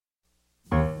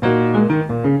Hello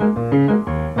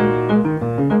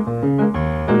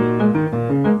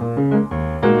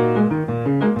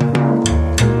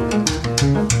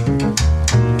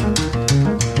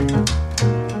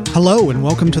and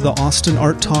welcome to the Austin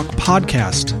Art Talk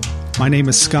podcast. My name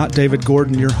is Scott David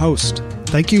Gordon, your host.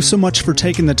 Thank you so much for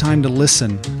taking the time to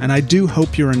listen, and I do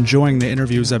hope you're enjoying the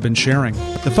interviews I've been sharing.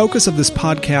 The focus of this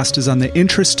podcast is on the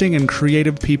interesting and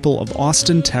creative people of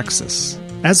Austin, Texas.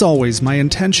 As always, my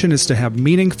intention is to have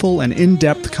meaningful and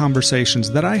in-depth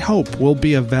conversations that I hope will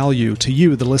be of value to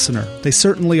you, the listener. They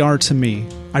certainly are to me.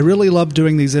 I really love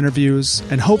doing these interviews,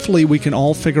 and hopefully we can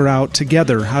all figure out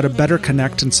together how to better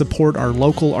connect and support our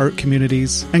local art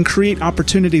communities and create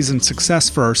opportunities and success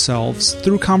for ourselves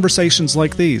through conversations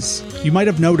like these. You might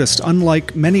have noticed,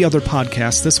 unlike many other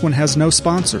podcasts, this one has no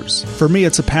sponsors. For me,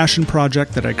 it's a passion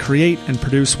project that I create and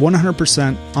produce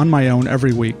 100% on my own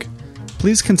every week.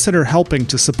 Please consider helping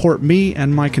to support me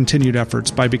and my continued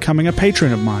efforts by becoming a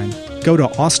patron of mine. Go to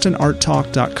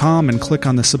austinarttalk.com and click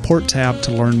on the support tab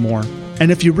to learn more.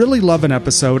 And if you really love an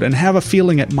episode and have a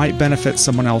feeling it might benefit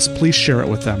someone else, please share it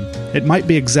with them. It might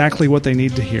be exactly what they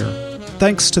need to hear.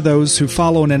 Thanks to those who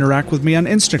follow and interact with me on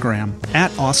Instagram,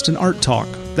 @AustinArtTalk.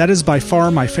 That is by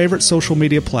far my favorite social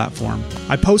media platform.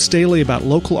 I post daily about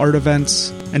local art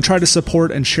events and try to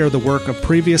support and share the work of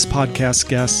previous podcast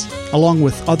guests, along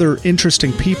with other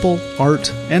interesting people,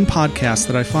 art, and podcasts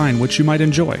that I find which you might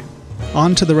enjoy.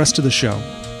 On to the rest of the show.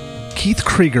 Keith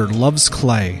Krieger loves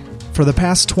clay. For the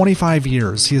past 25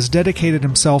 years, he has dedicated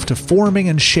himself to forming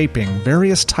and shaping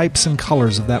various types and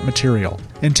colors of that material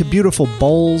into beautiful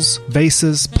bowls,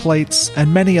 vases, plates,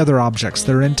 and many other objects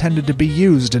that are intended to be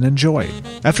used and enjoyed.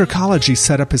 After college, he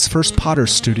set up his first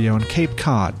potter's studio in Cape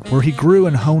Cod, where he grew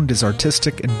and honed his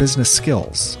artistic and business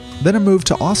skills. Then a move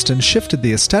to Austin shifted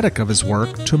the aesthetic of his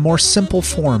work to more simple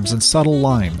forms and subtle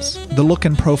lines. The look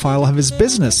and profile of his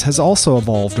business has also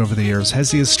evolved over the years as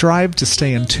he has strived to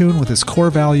stay in tune with his core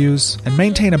values and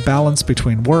maintain a balance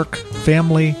between work,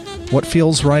 family, what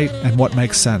feels right, and what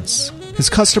makes sense. His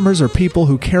customers are people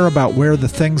who care about where the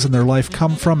things in their life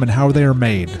come from and how they are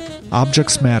made.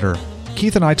 Objects matter.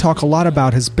 Keith and I talk a lot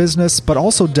about his business, but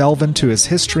also delve into his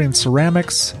history in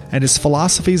ceramics and his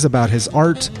philosophies about his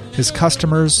art, his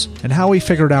customers, and how he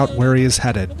figured out where he is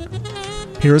headed.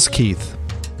 Here's Keith.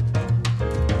 All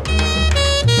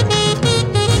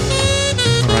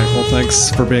right, well, thanks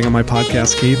for being on my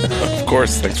podcast, Keith. Of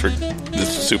course, thanks for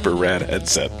this super rad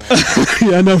headset.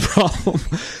 Yeah, no problem.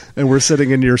 And we're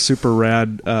sitting in your super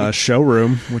rad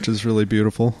showroom, which is really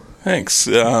beautiful. Thanks.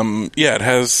 Yeah, it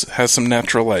has some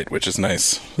natural light, which is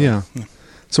nice. Yeah.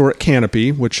 So we're at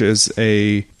Canopy, which is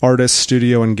a artist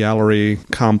studio and gallery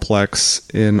complex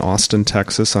in Austin,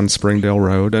 Texas on Springdale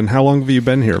Road. And how long have you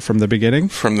been here? From the beginning?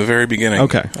 From the very beginning.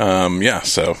 Okay. Yeah,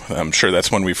 so I'm sure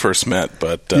that's when we first met.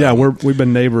 But yeah, we've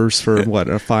been neighbors for,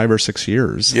 5 or 6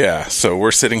 years? Yeah, so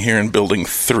we're sitting here in Building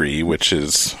 3, which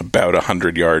is about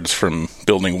 100 yards from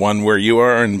Building 1 where you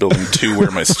are and Building 2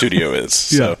 where my studio is.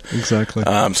 So, yeah, exactly.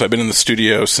 So I've been in the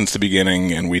studio since the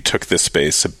beginning, and we took this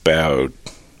space about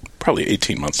probably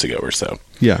 18 months ago or so.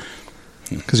 Yeah,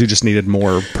 because you just needed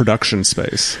more production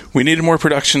space. We needed more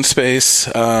production space,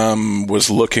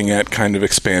 was looking at kind of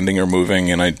expanding or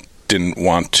moving, and I didn't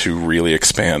want to really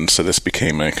expand, so this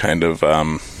became a kind of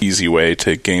easy way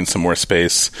to gain some more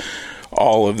space.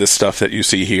 All of this stuff that you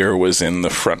see here was in the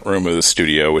front room of the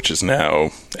studio, which is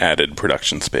now added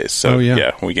production space. So,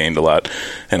 yeah, we gained a lot.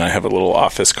 And I have a little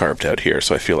office carved out here,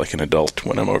 so I feel like an adult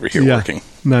when I'm over here working.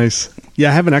 Nice. Yeah,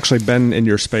 I haven't actually been in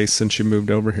your space since you moved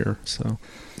over here. So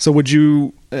would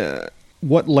you...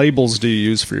 what labels do you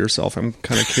use for yourself? I'm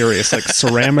kind of curious. Like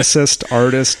ceramicist,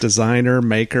 artist, designer,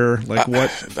 maker. Like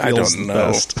what feels I don't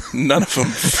know. Best? None of them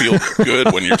feel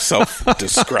good when you're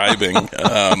self-describing.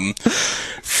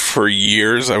 For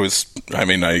years, I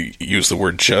use the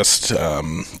word just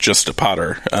a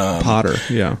potter. Potter,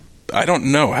 yeah. I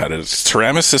don't know how to...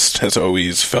 Ceramicist has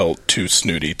always felt too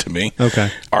snooty to me.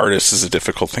 Okay. Artist is a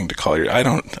difficult thing to call. I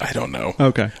don't know.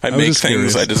 Okay. I make things,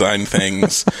 curious. I design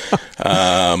things.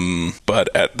 But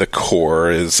at the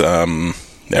core is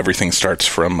everything starts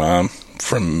from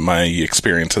my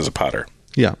experience as a potter.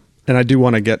 Yeah. And I do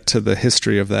want to get to the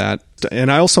history of that.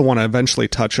 And I also want to eventually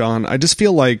touch on, I just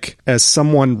feel like as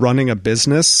someone running a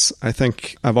business, I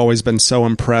think I've always been so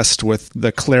impressed with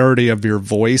the clarity of your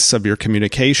voice, of your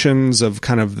communications, of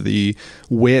kind of the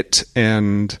wit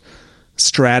and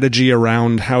strategy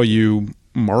around how you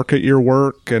market your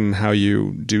work and how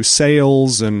you do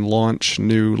sales and launch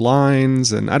new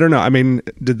lines. And I don't know, I mean,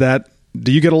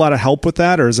 do you get a lot of help with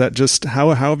that, or is that just,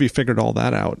 how have you figured all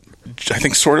that out? I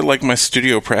think sort of like my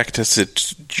studio practice,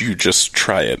 you just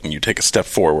try it and you take a step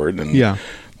forward, and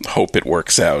hope it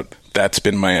works out. That's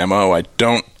been my MO. I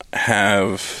don't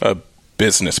have a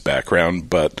business background,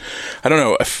 but I don't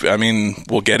know if, I mean,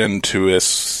 we'll get into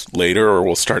this later or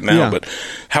we'll start now, but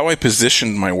how I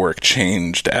positioned my work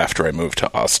changed after I moved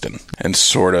to Austin, and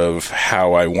sort of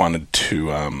how I wanted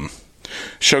to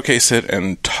showcase it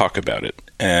and talk about it.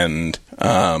 And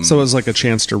so it was like a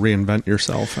chance to reinvent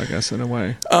yourself, I guess, in a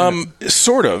way.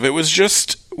 Sort of. It was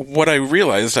just what I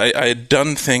realized. I had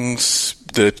done things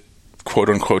the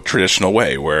quote-unquote traditional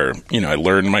way, where, you know, I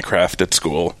learned my craft at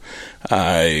school.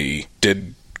 I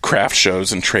did craft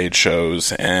shows and trade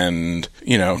shows and,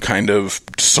 you know, kind of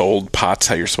sold pots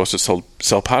how you're supposed to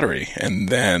sell pottery. And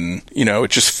then, you know, it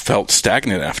just felt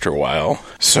stagnant after a while.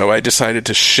 So I decided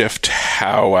to shift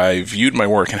how I viewed my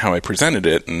work and how I presented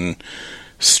it, and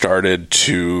started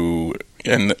to...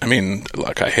 And I mean,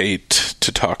 like, I hate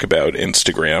to talk about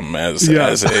Instagram as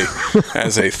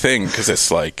a thing, because it's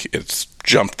like it's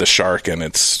jumped the shark and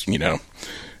it's, you know,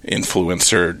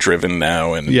 influencer driven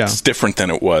now, and it's different than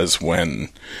it was when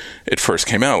it first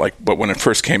came out. Like, but when it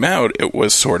first came out, it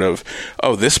was sort of,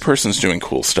 oh, this person's doing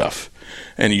cool stuff,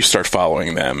 and you start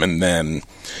following them, and then,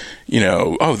 you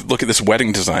know, oh, look at this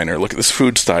wedding designer, look at this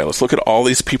food stylist, look at all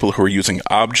these people who are using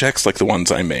objects like the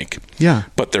ones I make. Yeah.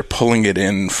 But they're pulling it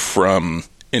in from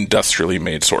industrially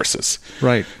made sources.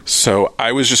 Right. So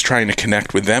I was just trying to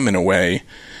connect with them in a way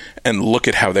and look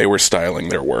at how they were styling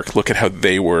their work, look at how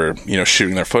they were, you know,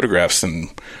 shooting their photographs, and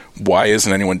why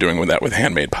isn't anyone doing that with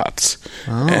handmade pots?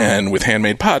 Oh. And with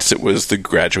handmade pots, it was the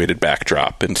graduated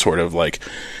backdrop, and sort of like,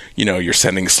 you know, you're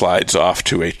sending slides off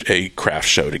to a craft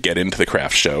show to get into the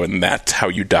craft show, and that's how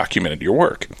you documented your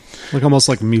work. Like almost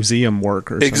like museum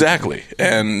work or something. Exactly.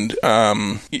 And, I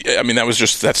mean,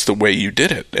 that's the way you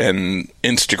did it. And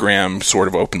Instagram sort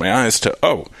of opened my eyes to,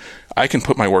 oh, I can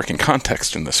put my work in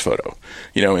context in this photo.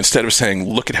 You know, instead of saying,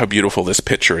 look at how beautiful this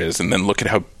picture is, and then look at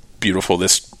how beautiful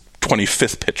this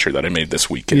 25th picture that I made this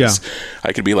week is. Yeah.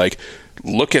 I could be like,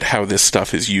 look at how this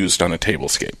stuff is used on a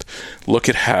tablescape. Look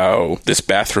at how this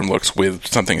bathroom looks with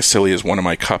something as silly as one of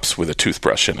my cups with a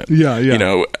toothbrush in it. Yeah, yeah. You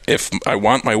know, if I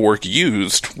want my work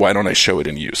used, why don't I show it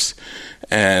in use?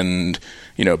 And,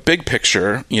 you know, big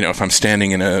picture, you know, if I'm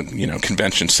standing in a, you know,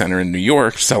 convention center in New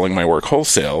York selling my work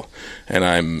wholesale, and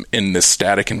I'm in this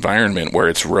static environment where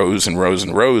it's rows and rows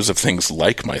and rows of things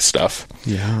like my stuff,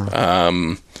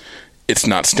 it's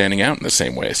not standing out in the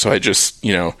same way. So I just,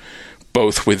 you know,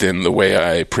 both within the way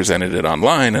I presented it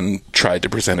online and tried to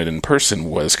present it in person,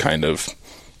 was kind of,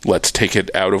 let's take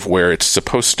it out of where it's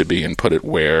supposed to be and put it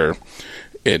where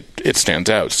it stands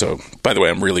out. So, by the way,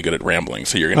 I'm really good at rambling,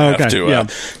 so you're going to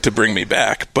have to bring me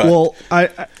back. But well,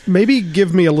 I maybe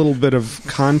give me a little bit of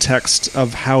context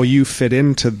of how you fit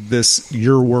into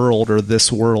your world or this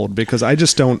world, because I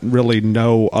just don't really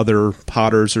know other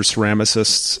potters or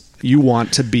ceramicists. You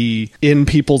want to be in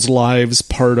people's lives,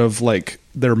 part of like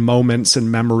their moments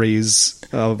and memories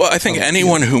of... Well, I think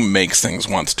anyone who makes things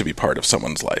wants to be part of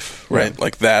someone's life, right?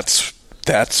 Like that's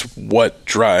what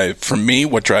drives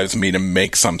me to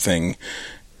make something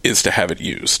is to have it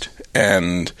used.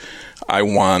 And I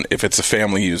want, if it's a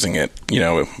family using it, you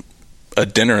know, a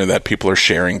dinner that people are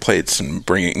sharing plates and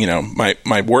bringing, you know,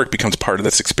 my work becomes part of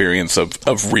this experience of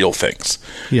real things,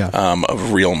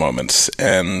 of real moments.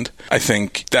 And I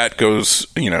think that goes,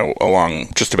 you know,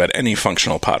 along just about any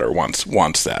functional potter wants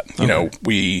that. You know,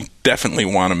 we definitely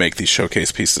want to make these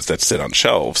showcase pieces that sit on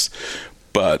shelves,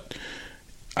 but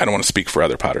I don't want to speak for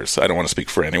other potters. I don't want to speak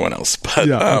for anyone else, but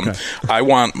I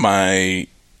want my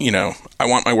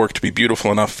work to be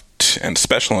beautiful enough and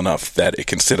special enough that it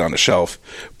can sit on a shelf,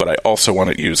 but I also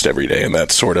want it used every day. And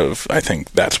that's sort of, I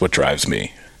think that's what drives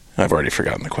me. I've already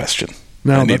forgotten the question.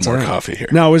 No, I need more coffee here.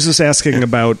 No, I was just asking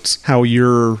about how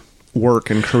your work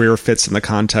and career fits in the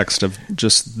context of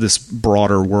just this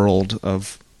broader world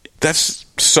of... That's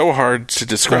so hard to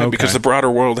describe because the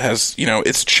broader world has, you know,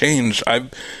 it's changed.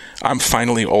 I'm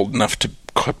finally old enough to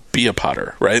be a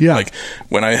potter, right? Yeah. Like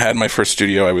when I had my first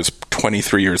studio, I was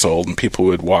 23 years old, and people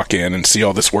would walk in and see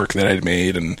all this work that I'd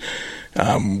made. And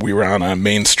we were on a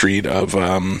main street of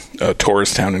a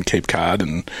tourist town in Cape Cod,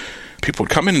 and people would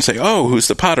come in and say, "Oh, who's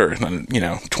the potter?" And then, you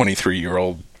know,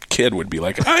 23-year-old kid would be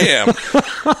like, "I am."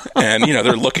 And, you know,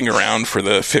 they're looking around for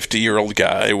the 50-year-old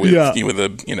guy with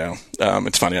a, you know,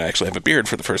 it's funny, I actually have a beard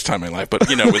for the first time in my life, but,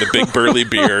 you know, with a big burly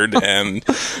beard and,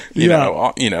 you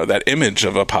know, that image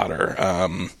of a potter.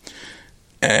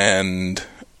 And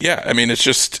yeah, I mean,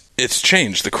 it's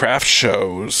changed. The craft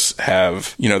shows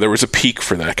have, you know, there was a peak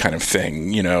for that kind of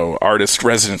thing. You know, artist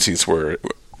residencies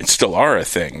still are a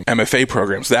thing. MFA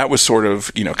programs, that was sort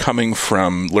of, you know, coming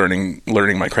from learning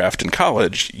my craft in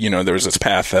college. You know, there was this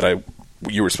path that I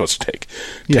you were supposed to take.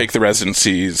 Take the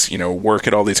residencies, work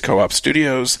at all these co-op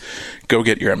studios, go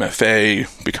get your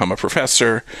MFA, become a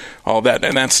professor, all that.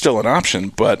 And that's still an option,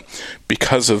 but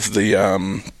because of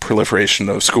the proliferation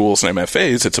of schools and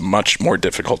MFAs, it's a much more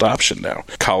difficult option now.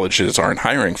 Colleges aren't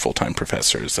hiring full-time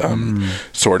professors.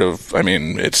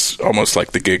 It's almost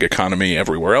like the gig economy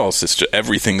everywhere else. It's just,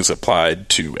 everything's applied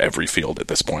to every field at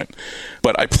this point.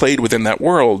 But I played within that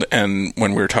world, and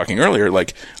when we were talking earlier,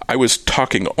 I was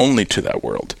talking only to that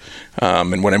world.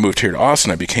 And when I moved here to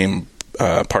Austin, I became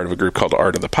part of a group called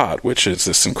Art of the Pot, which is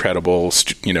this incredible,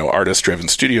 artist-driven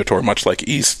studio tour, much like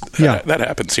East, that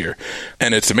happens here.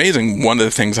 And it's amazing. One of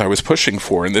the things I was pushing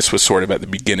for, and this was sort of at the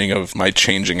beginning of my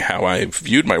changing how I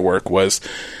viewed my work, was,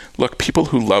 look, people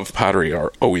who love pottery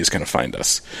are always going to find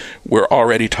us. We're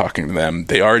already talking to them.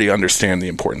 They already understand the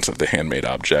importance of the handmade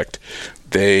object.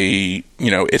 They,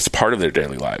 it's part of their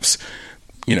daily lives.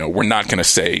 We're not going to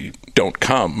say don't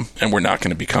come, and we're not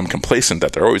going to become complacent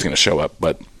that they're always going to show up.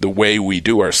 But the way we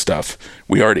do our stuff,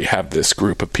 we already have this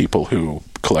group of people who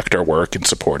collect our work and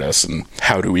support us. And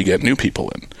how do we get new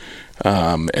people in?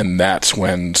 And that's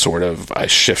when sort of I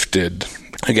shifted,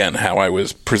 again, how I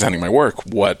was presenting my work.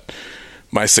 What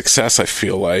my success, I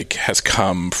feel like, has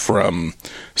come from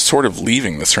sort of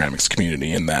leaving the ceramics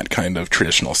community in that kind of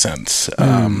traditional sense.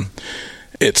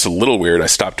 It's a little weird. I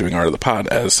stopped doing Art of the Pot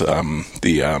as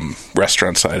the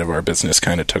restaurant side of our business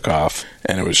kind of took off.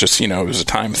 And it was just, it was a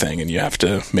time thing, and you have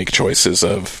to make choices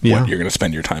of what you're going to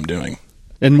spend your time doing.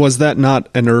 And was that not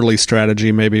an early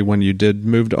strategy maybe when you did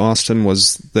move to Austin,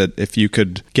 was that if you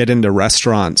could get into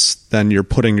restaurants, then you're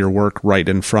putting your work right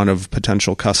in front of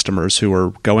potential customers who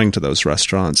are going to those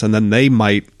restaurants, and then they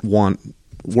might want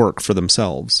work for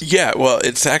themselves? Yeah, well,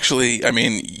 it's actually,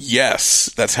 yes,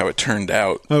 that's how it turned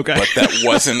out. Okay. But that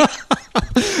wasn't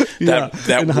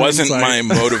that wasn't my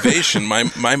motivation.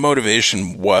 My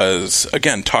motivation was,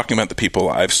 again, talking about the people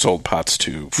I've sold pots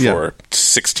to for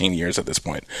 16 years at this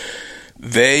point.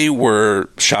 They were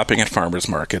shopping at farmers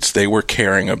markets. They were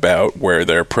caring about where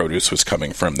their produce was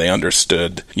coming from. They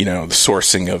understood, the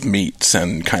sourcing of meats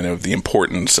and kind of the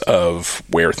importance of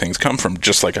where things come from,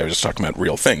 just like I was just talking about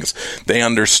real things. They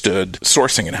understood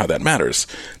sourcing and how that matters.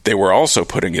 They were also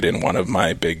putting it in one of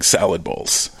my big salad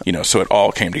bowls, so it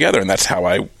all came together. And that's how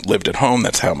I lived at home.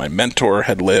 That's how my mentor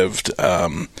had lived.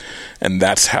 And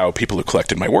that's how people who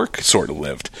collected my work sort of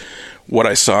lived. What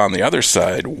I saw on the other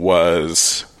side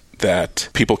was that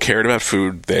people cared about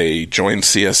food, they joined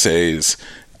CSAs,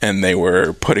 and they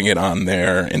were putting it on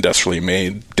their industrially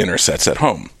made dinner sets at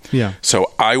home. Yeah.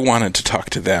 So I wanted to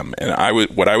talk to them, and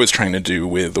what I was trying to do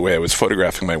with the way I was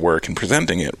photographing my work and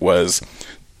presenting it was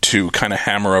to kind of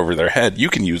hammer over their head, you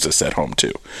can use this at home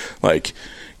too.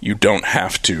 You don't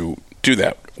have to do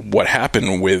that. What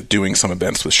happened with doing some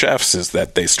events with chefs is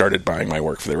that they started buying my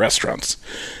work for their restaurants.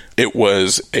 It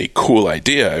was a cool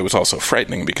idea. It was also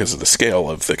frightening because of the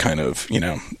scale of the kind of,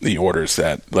 the orders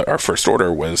that our first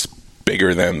order was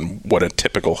bigger than what a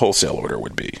typical wholesale order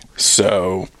would be.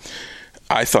 So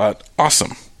I thought,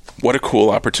 awesome. What a cool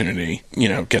opportunity,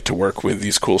 get to work with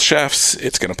these cool chefs.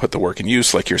 It's going to put the work in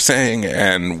use, like you're saying,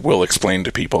 and we'll explain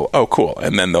to people, oh, cool.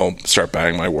 And then they'll start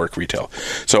buying my work retail.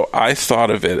 So I thought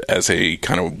of it as a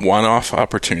kind of one-off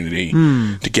opportunity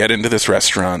to get into this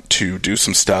restaurant, to do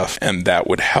some stuff, and that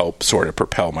would help sort of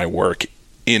propel my work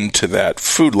into that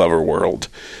food lover world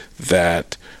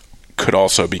that could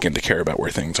also begin to care about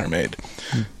where things are made.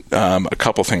 A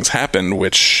couple things happened,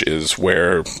 which is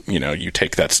where, you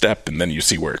take that step and then you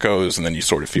see where it goes and then you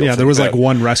sort of feel. Yeah, there was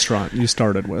one restaurant you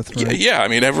started with, right? Yeah.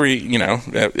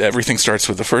 Everything starts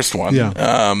with the first one. Yeah.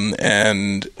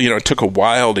 And, it took a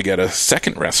while to get a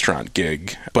second restaurant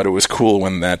gig, but it was cool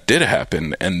when that did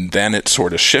happen. And then it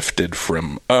sort of shifted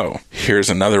from, here's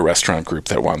another restaurant group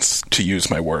that wants to use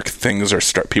my work.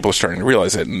 People are starting to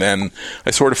realize it. And then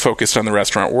I sort of focused on the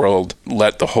restaurant world,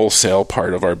 let the wholesale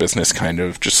part of our business kind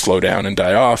of just slow down and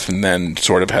die off, and then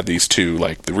sort of had these two,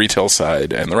 like the retail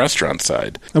side and the restaurant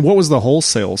side. And what was the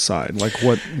wholesale side? Like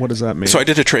what does that mean? So I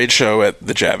did a trade show at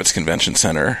the Javits Convention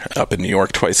Center up in New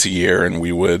York twice a year, and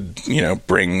we would,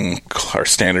 bring our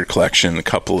standard collection, a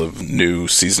couple of new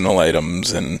seasonal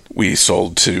items, and we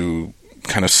sold to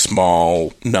kind of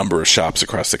small number of shops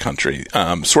across the country.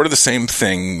 Sort of the same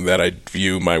thing that I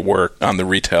view my work on the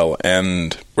retail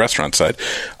and restaurant side.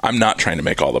 I'm not trying to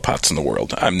make all the pots in the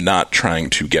world. I'm not trying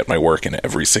to get my work in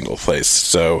every single place.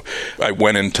 So I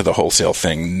went into the wholesale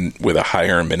thing with a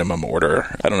higher minimum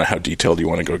order. I don't know how detailed you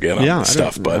want to go get on this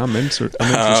stuff, but I'm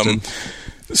interested.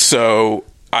 So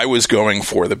I was going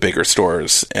for the bigger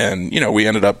stores, and, we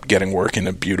ended up getting work in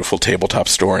a beautiful tabletop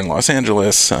store in Los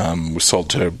Angeles. We sold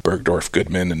to Bergdorf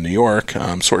Goodman in New York,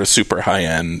 sort of super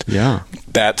high-end. Yeah.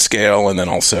 That scale, and then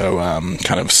also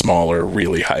kind of smaller,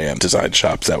 really high-end design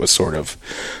shops. That was sort of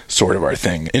our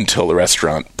thing until the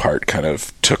restaurant part kind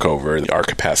of took over our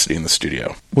capacity in the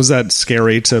studio. Was that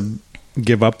scary to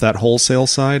give up that wholesale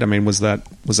side? I mean, was that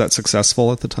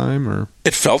successful at the time, or?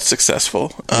 It felt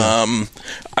successful. Yeah.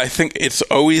 I think it's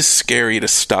always scary to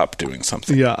stop doing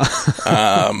something. Yeah.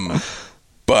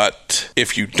 But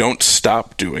if you don't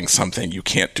stop doing something, you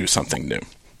can't do something new.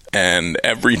 And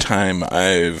every time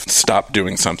I've stopped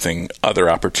doing something, other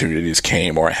opportunities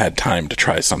came, or I had time to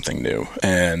try something new.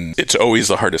 And it's always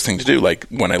the hardest thing to do. Like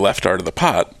when I left Art of the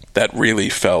Pot, that really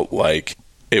felt like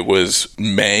it was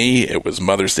May, it was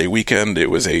Mother's Day weekend,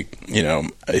 it was a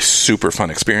super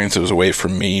fun experience. It was a way for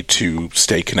me to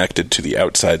stay connected to the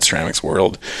outside ceramics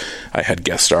world. I had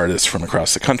guest artists from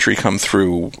across the country come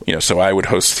through, so I would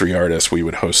host 3 artists, we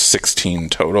would host 16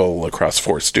 total across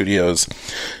 4 studios,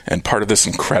 and part of this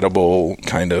incredible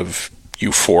kind of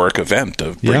euphoric event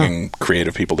of bringing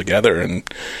creative people together and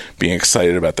being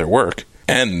excited about their work.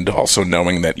 And also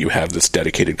knowing that you have this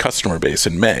dedicated customer base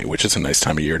in May, which is a nice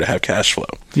time of year to have cash flow.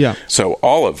 Yeah. So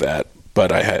all of that,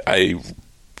 but I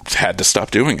had to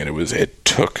stop doing it. It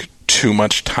took too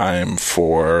much time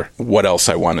for what else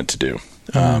I wanted to do.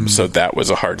 So that was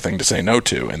a hard thing to say no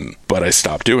to. But I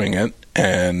stopped doing it,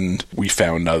 and we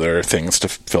found other things to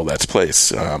fill that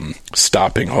place.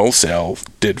 Stopping wholesale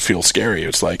did feel scary.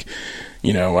 It's like,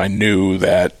 I knew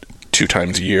that 2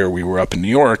 times a year we were up in New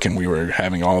York, and we were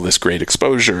having all this great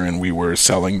exposure, and we were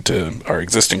selling to our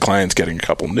existing clients, getting a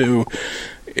couple new.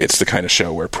 It's the kind of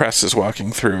show where press is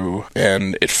walking through,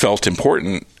 and it felt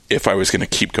important if I was going to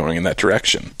keep going in that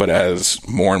direction. But as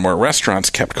more and more restaurants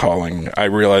kept calling, I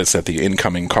realized that the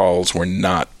incoming calls were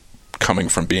not coming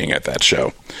from being at that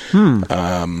show.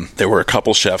 There were a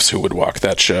couple chefs who would walk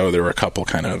that show. There were a couple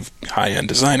kind of high-end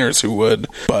designers who would,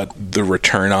 but the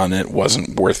return on it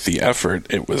wasn't worth the effort.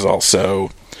 It was also,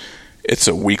 it's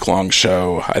a week-long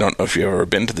show. I don't know if you've ever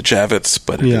been to the Javits,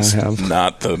 but it is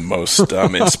not the most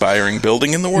inspiring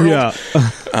building in the world.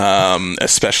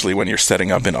 Especially when you're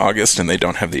setting up in August and they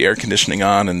don't have the air conditioning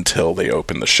on until they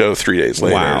open the show 3 days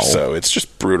later. Wow. So it's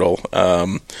just brutal.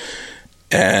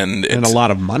 And a lot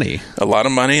of money. A lot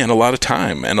of money and a lot of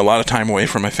time away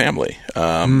from my family.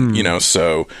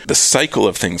 So the cycle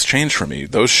of things changed for me.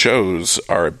 Those shows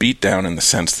are a beatdown in the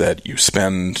sense that you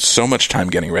spend so much time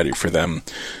getting ready for them,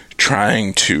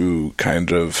 trying to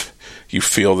you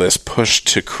feel this push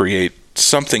to create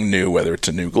something new, whether it's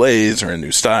a new glaze or a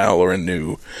new style or a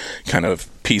new kind of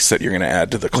piece that you're going to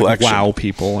add to the collection. Like wow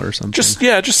people or something.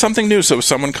 Just something new. So if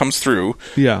someone comes through,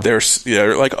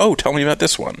 they're like, oh, tell me about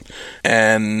this one.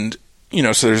 And,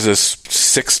 so there's this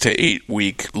 6 to 8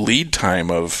 week lead time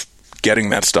of getting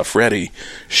that stuff ready,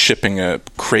 shipping a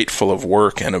crate full of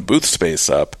work and a booth space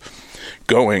up,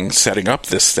 setting up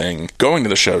this thing, going to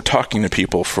the show, talking to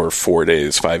people for 4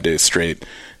 days, 5 days straight.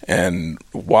 And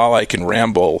while I can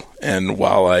ramble and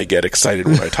while I get excited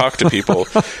when I talk to people,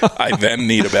 I then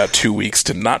need about 2 weeks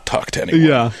to not talk to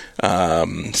anyone.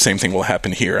 Same thing will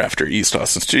happen here after East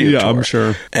Austin Studio Tour. I'm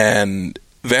sure. And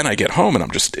then I get home and I'm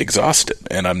just exhausted,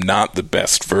 and I'm not the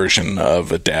best version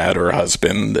of a dad or a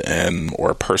husband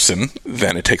or a person.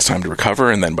 Then it takes time to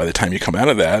recover, and then by the time you come out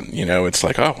of that, it's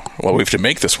like, oh, well, we have to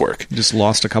make this work. You just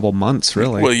lost a couple months,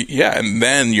 really. Well, yeah, and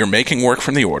then you're making work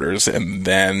from the orders, and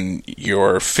then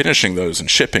you're finishing those and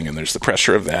shipping, and there's the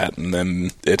pressure of that, and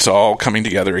then it's all coming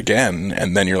together again,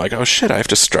 and then you're like, oh shit, I have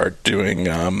to start doing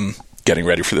getting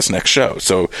ready for this next show.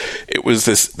 So it was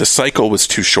the cycle was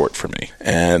too short for me.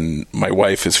 And my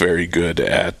wife is very good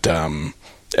at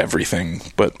everything,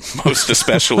 but most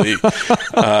especially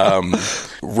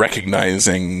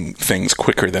recognizing things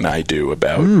quicker than I do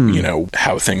about,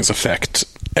 how things affect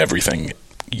everything.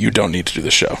 You don't need to do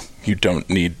the show. You don't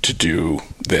need to do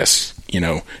this.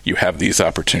 You have these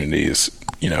opportunities.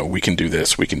 We can do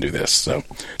this. We can do this. So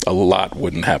a lot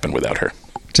wouldn't happen without her.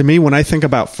 To me, when I think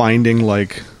about finding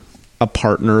a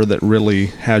partner that really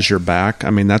has your back,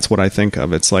 I mean, that's what I think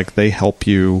of. It's like they help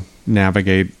you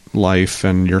navigate life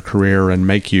and your career and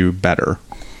make you better,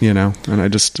 and I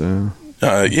just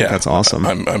that's awesome.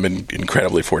 I'm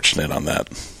incredibly fortunate on that.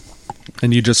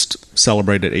 And you just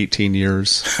celebrated 18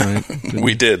 years, right?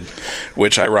 We did,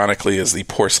 which ironically is the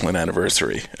porcelain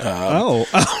anniversary. So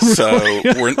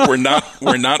really?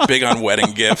 we're not big on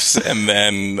wedding gifts, and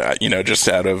then just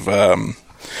out of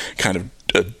kind of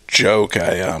a joke,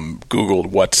 I Googled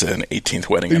what's an 18th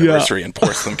wedding anniversary, and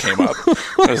porcelain came up.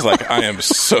 I was like, I am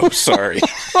so sorry.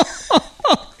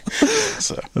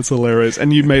 So that's hilarious.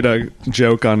 And you made a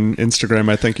joke on Instagram.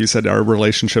 I think you said our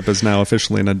relationship is now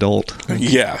officially an adult.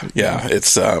 Yeah.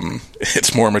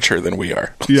 It's more mature than we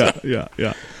are.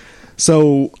 Yeah.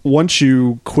 So once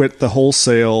you quit the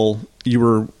wholesale, you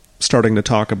were starting to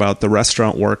talk about the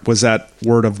restaurant work. Was that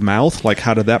word of mouth? Like,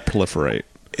 how did that proliferate?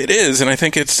 It is, and I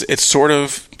think it's sort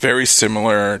of very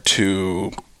similar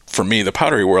to, for me, the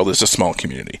pottery world is a small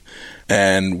community.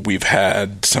 And we've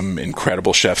had some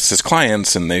incredible chefs as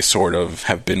clients, and they sort of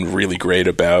have been really great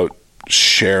about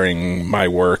sharing my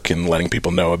work and letting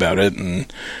people know about it.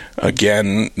 And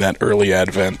again, that early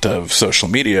advent of social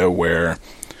media where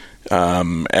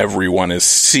everyone is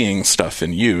seeing stuff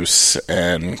in use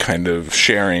and kind of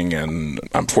sharing, and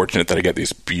I'm fortunate that I get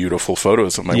these beautiful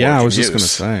photos of my work. Yeah, I was just going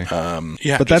to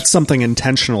say. But that's something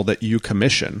intentional that you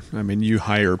commission. I mean, you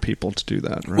hire people to do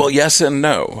that, right? Well, yes and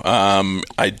no.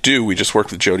 I do. We just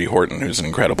worked with Jody Horton, who's an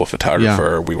incredible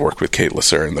photographer. Yeah. We worked with Kate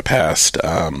Lesser in the past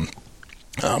on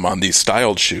these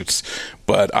styled shoots.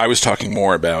 But I was talking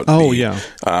more about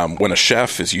when a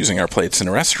chef is using our plates in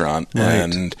a restaurant, right,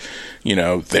 and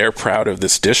they're proud of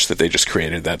this dish that they just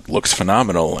created that looks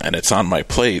phenomenal, and it's on my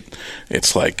plate.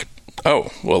 It's like, oh,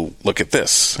 well, look at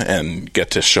this, and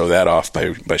get to show that off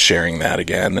by sharing that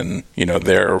again. And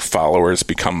their followers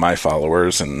become my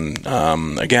followers. And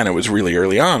again, it was really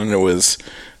early on, and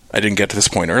I didn't get to this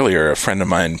point earlier. A friend of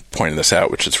mine pointed this out,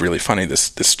 which is really funny.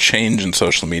 This change in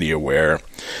social media where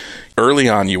early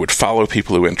on, you would follow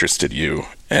people who interested you,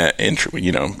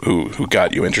 who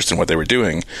got you interested in what they were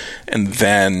doing, and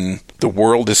then the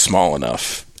world is small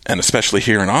enough, and especially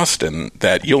here in Austin,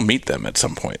 that you'll meet them at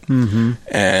some point,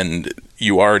 and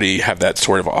you already have that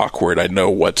sort of awkward, I know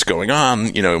what's going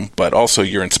on, but also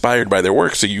you're inspired by their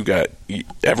work, so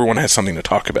everyone has something to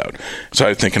talk about. So I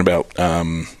was thinking about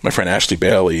my friend Ashley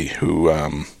Bailey, who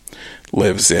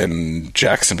lives in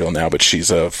Jacksonville now, but she's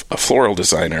a floral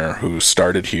designer who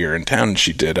started here in town.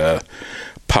 She did a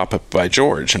pop-up by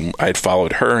George, and I'd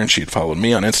followed her, and she'd followed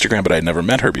me on Instagram, but I'd never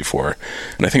met her before.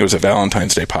 And I think it was a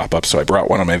Valentine's Day pop-up, so I brought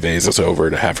one of my vases over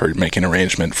to have her make an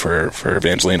arrangement for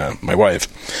Evangelina, my wife.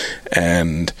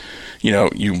 And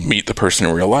you meet the person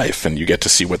in real life, and you get to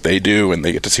see what they do, and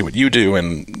they get to see what you do,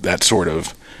 and that sort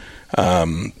of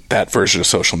that version of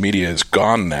social media is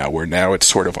gone now, where now it's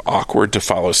sort of awkward to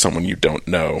follow someone you don't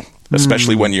know,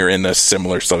 especially when you're in a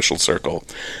similar social circle.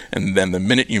 And then the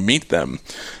minute you meet them,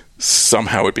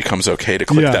 somehow it becomes okay to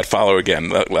click that follow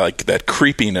again. Like that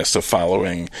creepiness of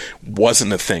following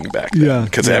wasn't a thing back then,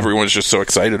 because everyone's just so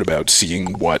excited about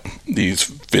seeing what these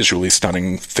visually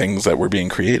stunning things that were being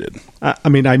created. I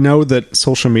mean, I know that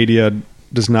social media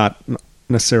does not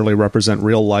necessarily represent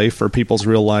real life or people's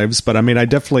real lives, but I mean, I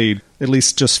definitely, at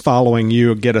least just following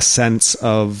you, get a sense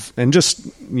of, and just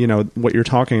what you're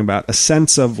talking about, a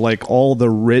sense of like all the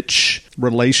rich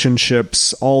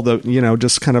relationships, all the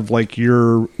just kind of like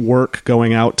your work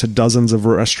going out to dozens of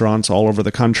restaurants all over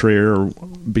the country or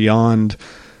beyond,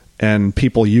 and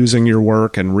people using your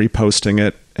work and reposting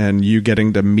it, and you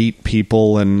getting to meet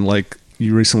people. And like,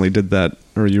 you recently did that,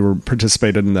 or you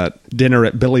participated in that dinner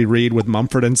at Billy Reed with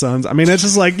Mumford and Sons. I mean, it's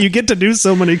just like you get to do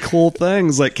so many cool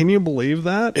things. Like, can you believe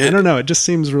that? I don't know. It just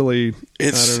seems really, I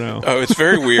don't know. Oh, it's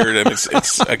very weird. And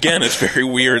it's very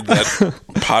weird that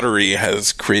pottery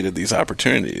has created these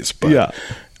opportunities. But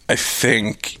I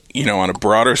think, on a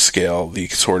broader scale, the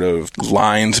sort of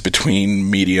lines between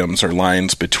mediums or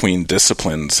lines between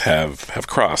disciplines have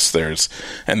crossed.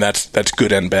 And that's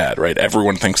good and bad, right?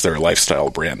 Everyone thinks they're a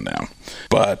lifestyle brand now.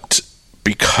 But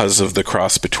because of the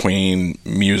cross between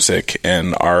music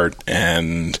and art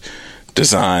and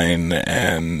design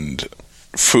and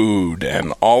food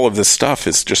and all of this stuff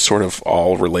is just sort of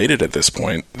all related at this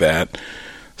point, that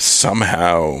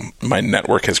somehow my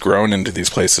network has grown into these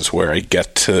places where I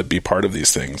get to be part of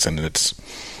these things, and it's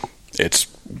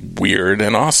weird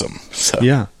and awesome. So.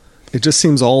 Yeah. It just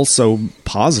seems all so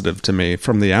positive to me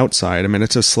from the outside. I mean,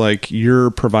 it's just like you're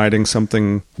providing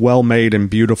something well-made and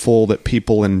beautiful that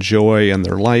people enjoy in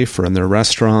their life or in their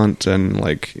restaurant, and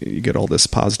like you get all this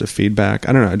positive feedback.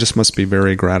 I don't know. It just must be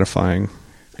very gratifying,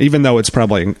 even though it's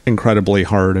probably incredibly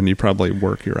hard and you probably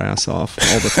work your ass off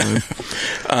all the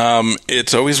time.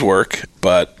 It's always work,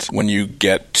 but when you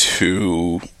get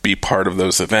to be part of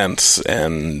those events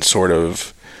and sort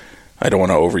of, I don't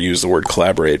want to overuse the word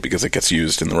collaborate because it gets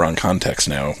used in the wrong context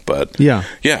now, but you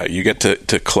get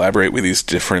to collaborate with these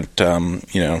different,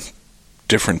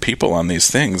 different people on these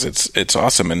things. It's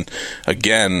awesome. And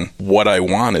again, what I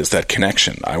want is that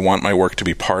connection. I want my work to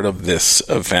be part of this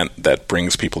event that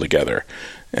brings people together.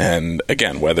 And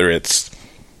again, whether it's,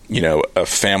 a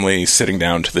family sitting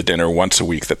down to the dinner once a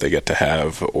week that they get to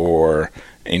have, or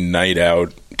a night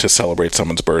out to celebrate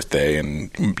someone's birthday,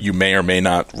 and you may or may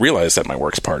not realize that my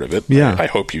work's part of it. Yeah. I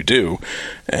hope you do.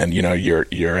 And,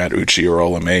 you're at Uchi or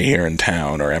Ola May here in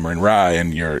town, or Emmer & Rye,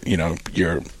 and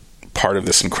you're part of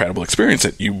this incredible experience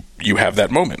that you have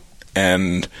that moment.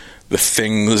 And the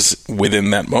things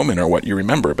within that moment are what you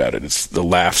remember about it. It's the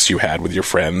laughs you had with your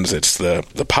friends. It's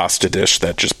the pasta dish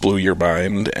that just blew your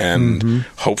mind. And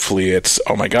hopefully it's,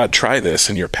 oh my God, try this.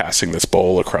 And you're passing this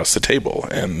bowl across the table.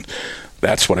 And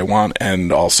that's what I want.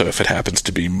 And also, if it happens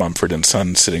to be Mumford and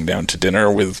Son sitting down to dinner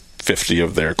with 50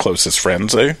 of their closest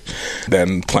friends,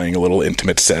 then playing a little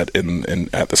intimate set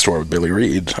at the store with Billy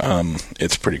Reed,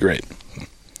 it's pretty great.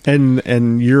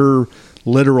 And your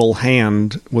literal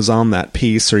hand was on that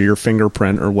piece, or your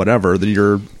fingerprint, or whatever,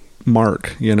 your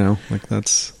mark,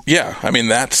 that's... Yeah, I mean,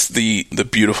 that's the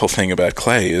beautiful thing about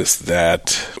clay, is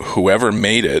that whoever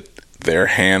made it, their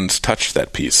hands touched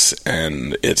that piece,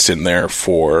 and it's in there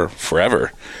for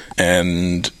forever.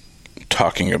 And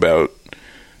talking about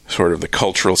sort of the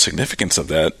cultural significance of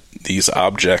that, these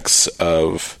objects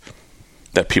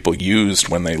that people used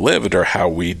when they lived are how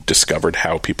we discovered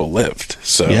how people lived.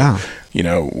 So,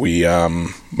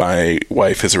 my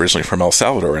wife is originally from El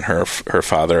Salvador, and her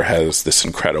father has this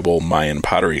incredible Mayan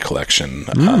pottery collection.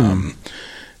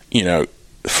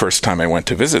 The first time I went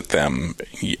to visit them,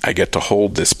 I get to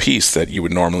hold this piece that you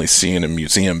would normally see in a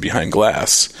museum behind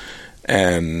glass.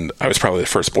 And I was probably the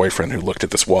first boyfriend who looked at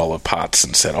this wall of pots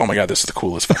and said, oh my God, this is the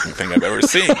coolest fucking thing I've ever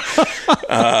seen.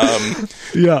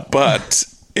 But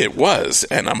it was,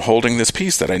 and I'm holding this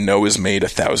piece that I know is made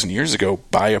 1,000 years ago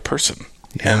by a person.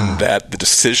 And that the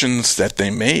decisions that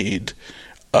they made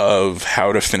of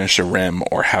how to finish a rim,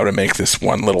 or how to make this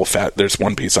one little there's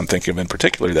one piece I'm thinking of in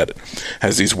particular that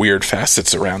has these weird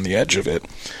facets around the edge of it.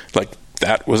 Like,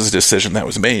 that was a decision that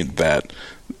was made, that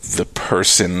the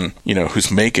person,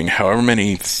 who's making however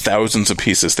many thousands of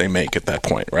pieces they make at that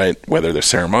point, right? Whether they're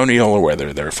ceremonial or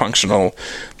whether they're functional,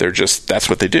 that's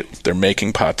what they do. They're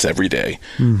making pots every day.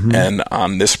 And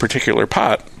on this particular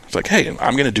pot, it's like, hey,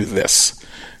 I'm going to do this.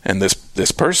 And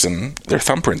this person, their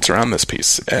thumbprints are on this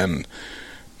piece. And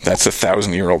that's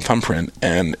 1,000-year-old thumbprint.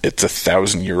 And it's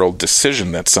 1,000-year-old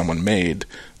decision that someone made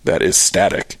that is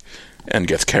static and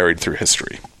gets carried through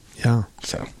history. Yeah.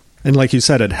 So, and like you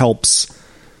said, it helps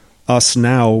us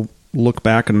now look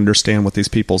back and understand what these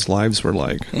people's lives were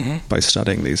like by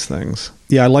studying these things.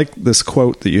 Yeah, I like this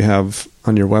quote that you have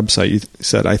on your website. You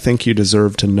said, I think you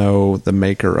deserve to know the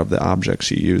maker of the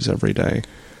objects you use every day.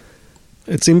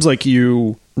 It seems like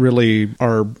you really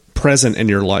are present in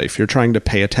your life. You're trying to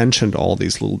pay attention to all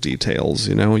these little details,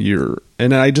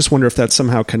 and I just wonder if that's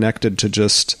somehow connected to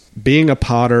just being a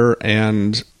potter,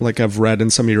 and like I've read in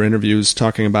some of your interviews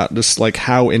talking about just like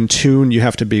how in tune you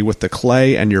have to be with the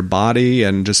clay and your body,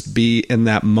 and just be in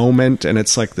that moment, and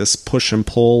it's like this push and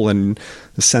pull and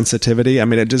the sensitivity. I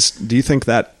mean, do you think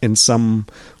that in some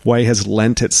way has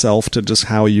lent itself to just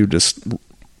how you just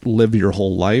live your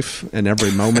whole life and every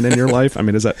moment in your life? I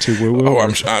mean, is that too woo-woo? Oh, I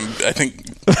think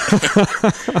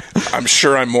I'm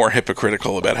sure I'm more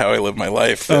hypocritical about how I live my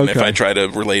life than if I try to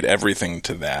relate everything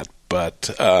to that. But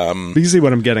you see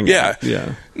what I'm getting at.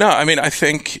 Yeah. No, I mean, I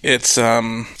think it's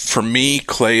for me,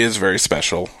 clay is very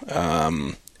special.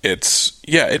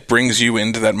 It brings you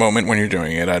into that moment when you're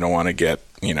doing it. I don't want to get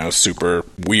super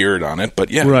weird on it,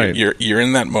 but you're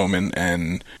in that moment,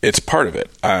 and it's part of it.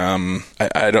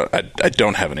 I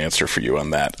don't have an answer for you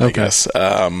on that. I guess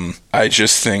I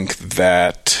just think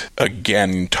that,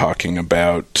 again, talking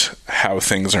about how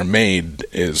things are made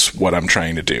is what I'm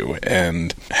trying to do,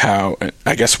 and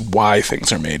why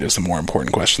things are made is the more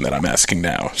important question that I'm asking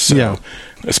now. So,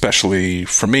 especially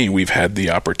for me, we've had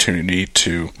the opportunity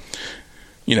to,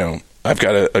 I've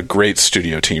got a great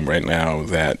studio team right now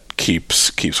that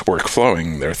keeps work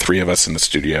flowing. There are 3 of us in the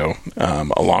studio,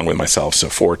 along with myself, so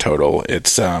 4 total.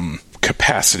 It's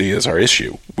capacity is our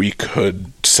issue. We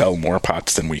could sell more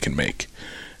pots than we can make.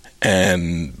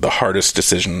 And the hardest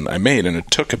decision I made, and it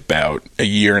took about a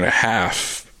year and a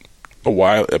half,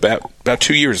 about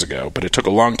 2 years ago, but it took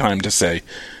a long time to say,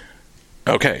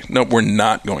 okay, no, we're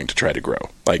not going to try to grow.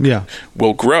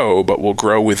 We'll grow, but we'll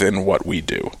grow within what we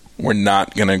do. We're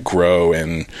not going to grow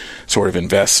and sort of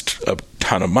invest a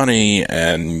ton of money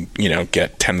and,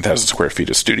 get 10,000 square feet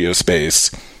of studio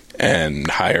space and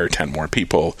hire 10 more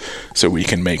people so we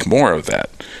can make more of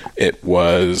that. It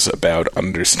was about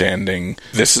understanding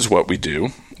this is what we do.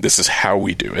 This is how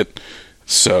we do it.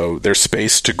 So there's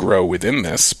space to grow within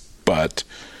this, but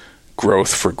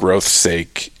growth for growth's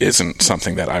sake isn't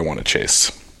something that I want to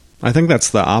chase. I think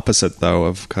that's the opposite, though,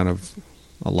 of kind of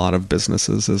a lot of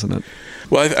businesses, isn't it?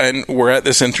 Well, and we're at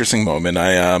this interesting moment.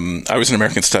 I was an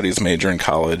American Studies major in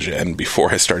college, and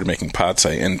before I started making pots,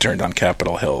 I interned on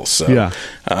Capitol Hill. So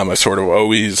I sort of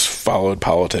always followed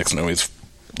politics and always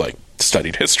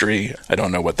studied history. I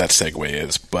don't know what that segue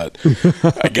is, but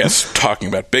I guess talking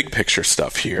about big picture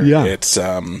stuff here, it's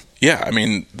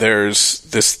there's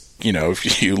this,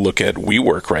 if you look at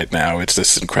WeWork right now, it's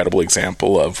this incredible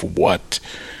example of what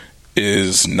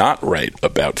is not right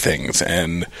about things,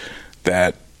 and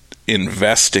that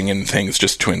investing in things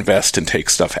just to invest and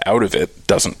take stuff out of it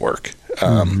doesn't work.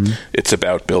 It's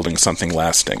about building something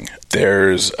lasting.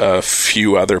 There's a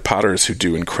few other potters who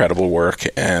do incredible work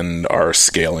and are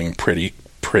scaling pretty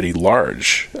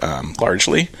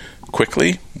largely,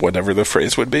 quickly, whatever the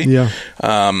phrase would be.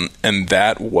 And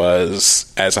that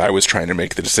was, as I was trying to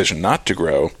make the decision not to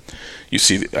grow, you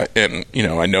see, and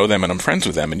I know them and I'm friends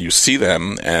with them, and you see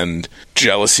them, and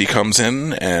jealousy comes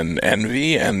in, and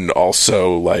envy, and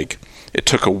also it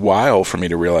took a while for me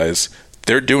to realize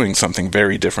they're doing something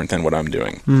very different than what I'm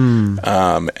doing.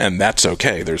 And that's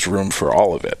okay. There's room for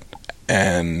all of it.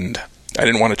 And I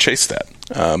didn't want to chase that.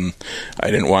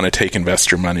 I didn't want to take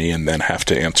investor money and then have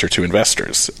to answer to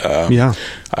investors.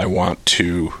 I want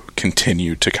to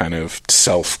continue to kind of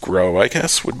self-grow, I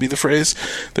guess would be the phrase.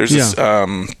 There's this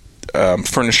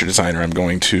furniture designer, I'm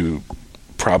going to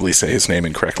probably say his name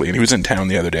incorrectly, and he was in town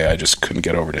the other day. I just couldn't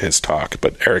get over to his talk,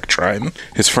 but Eric Trine,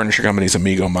 his furniture company is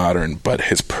Amigo Modern, but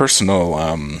his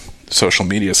personal social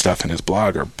media stuff and his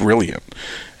blog are brilliant,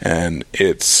 and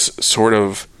it's sort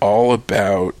of all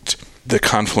about the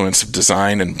confluence of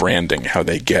design and branding, how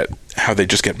they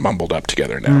just get mumbled up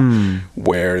together now,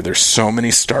 where there's so many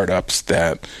startups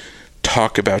that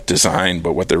talk about design,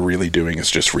 but what they're really doing is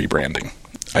just rebranding.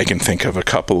 I can think of a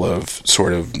couple of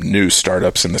sort of new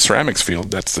startups in the ceramics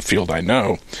field, that's the field I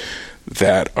know,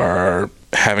 that are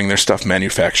having their stuff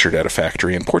manufactured at a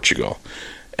factory in Portugal.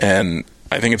 And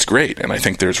I think it's great, and I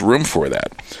think there's room for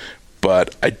that.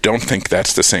 But I don't think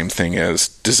that's the same thing as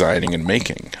designing and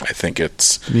making. I think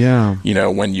it's,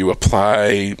 when you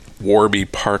apply Warby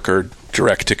Parker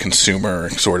direct-to-consumer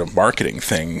sort of marketing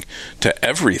thing to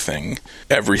everything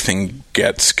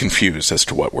gets confused as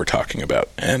to what we're talking about.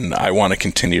 And I want to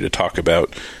continue to talk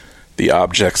about the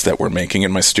objects that we're making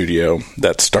in my studio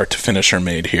that start to finish are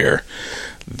made here,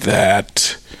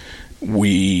 that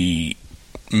we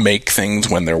make things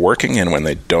when they're working, and when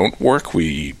they don't work,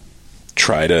 we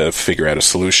try to figure out a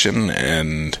solution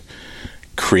and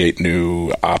create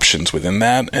new options within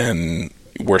that, and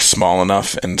we're small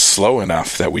enough and slow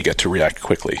enough that we get to react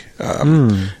quickly.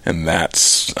 And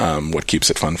that's what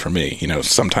keeps it fun for me.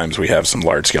 Sometimes we have some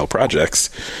large-scale projects,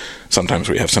 sometimes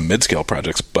we have some mid-scale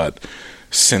projects, but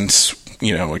since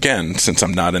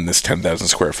I'm not in this 10,000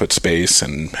 square foot space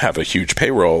and have a huge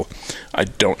payroll, I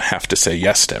don't have to say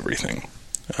yes to everything.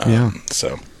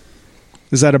 So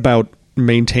is that about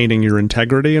maintaining your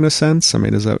integrity in a sense? I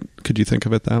mean, could you think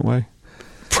of it that way?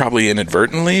 Probably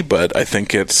inadvertently, but I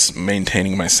think it's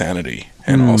maintaining my sanity,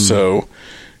 and also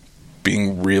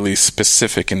being really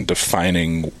specific in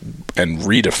defining and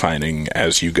redefining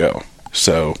as you go.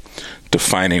 So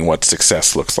defining what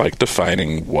success looks like,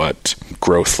 defining what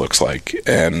growth looks like,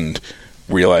 and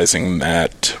realizing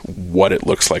that what it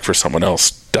looks like for someone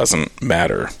else doesn't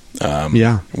matter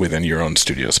within your own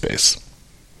studio space.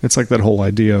 It's like that whole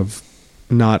idea of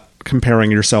not comparing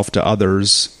yourself to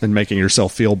others and making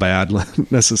yourself feel bad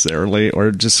necessarily, or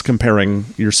just comparing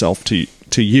yourself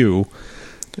to you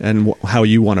and how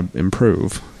you want to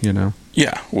improve,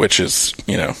 Yeah, which is,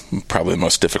 probably the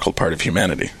most difficult part of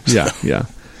humanity. So. Yeah.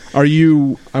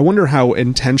 I wonder how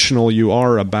intentional you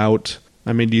are about,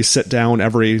 do you sit down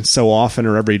every so often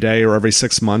or every day or every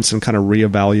 6 months and kind of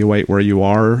reevaluate where you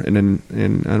are in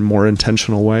a more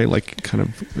intentional way? Kind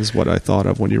of is what I thought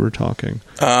of when you were talking.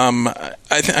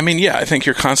 I think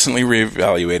you're constantly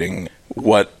reevaluating.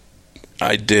 What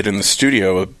I did in the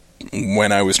studio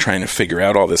when I was trying to figure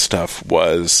out all this stuff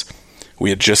was we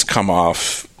had just come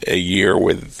off a year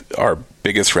with our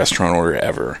biggest restaurant order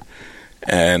ever.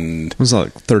 And it was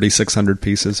like 3,600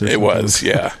 pieces or something. It was,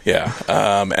 yeah.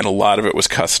 And a lot of it was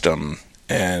custom.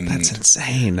 And that's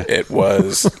insane. It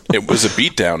was a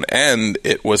beatdown. And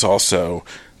it was also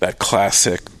that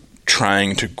classic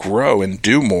trying to grow and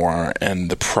do more,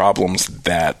 and the problems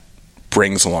that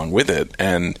brings along with it.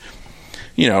 And,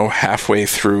 halfway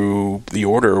through the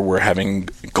order, we're having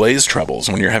glaze troubles.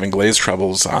 When you're having glaze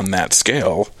troubles on that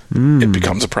scale, it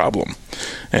becomes a problem.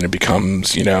 And it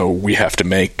becomes, we have to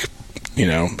make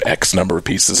X number of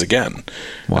pieces again.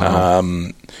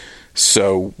 Wow.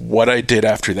 So what I did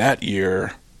after that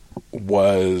year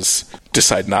was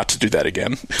decide not to do that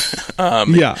again.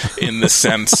 In the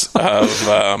sense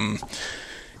of,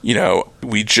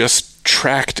 we just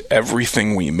tracked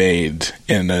everything we made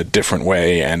in a different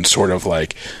way and sort of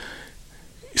like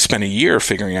spent a year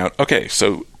figuring out, okay,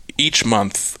 so each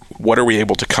month, what are we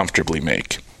able to comfortably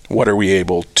make? What are we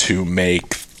able to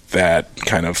make that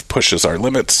kind of pushes our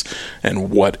limits, and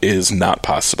what is not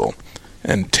possible?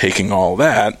 And taking all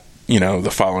that,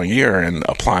 the following year and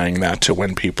applying that to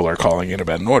when people are calling in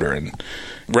about an order and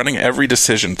running every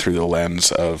decision through the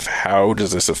lens of how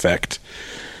does this affect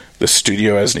the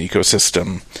studio as an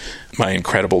ecosystem, my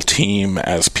incredible team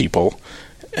as people,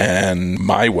 and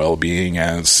my well-being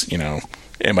as,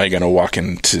 am I going to walk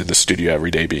into the studio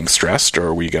every day being stressed, or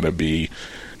are we going to be,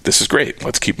 this is great,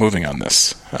 let's keep moving on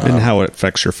this? And how it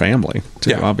affects your family,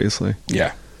 too, obviously.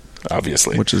 Yeah,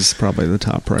 obviously. Which is probably the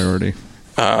top priority.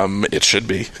 It should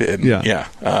be.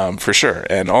 For sure.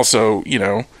 And also,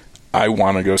 I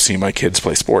want to go see my kids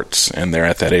play sports, and they're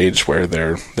at that age where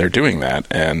they're doing that.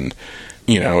 And,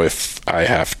 if I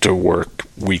have to work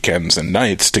weekends and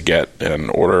nights to get an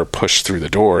order pushed through the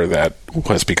door, that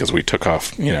was because we took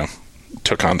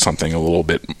on something a little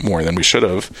bit more than we should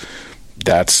have,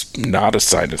 that's not a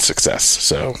sign of success.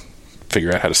 So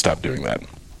figure out how to stop doing that.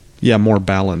 Yeah, more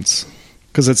balance.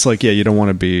 Because it's like, you don't want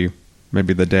to be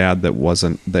maybe the dad that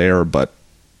wasn't there, but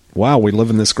wow, we live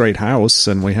in this great house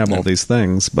and we have all these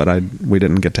things, but we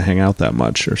didn't get to hang out that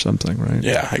much or something, right?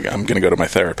 Yeah, I'm going to go to my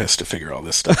therapist to figure all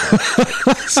this stuff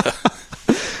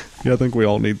out. Yeah, I think we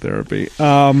all need therapy.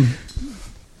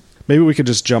 Maybe we could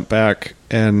just jump back,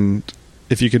 and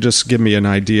if you could just give me an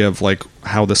idea of like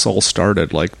how this all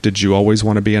started. Like, did you always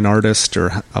want to be an artist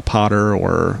or a potter,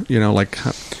 or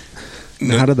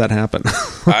how did that happen?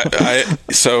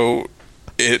 So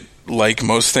it, like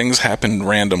most things, happened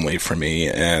randomly for me.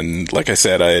 And like I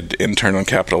said, I had interned on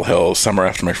Capitol Hill summer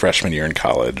after my freshman year in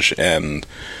college, and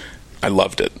I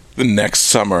loved it. The next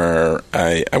summer,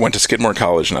 I went to Skidmore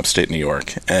College in upstate New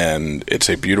York, and it's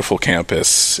a beautiful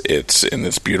campus. It's in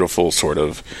this beautiful it's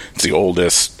the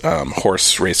oldest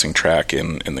horse racing track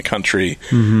in the country.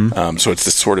 Mm-hmm. So it's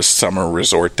this sort of summer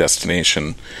resort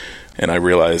destination. And I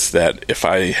realized that if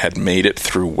I had made it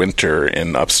through winter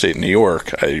in upstate New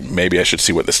York, maybe I should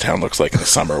see what this town looks like in the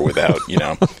summer without,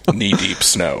 knee-deep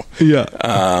snow. Yeah.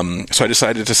 So I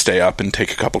decided to stay up and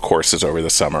take a couple courses over the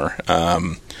summer.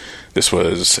 This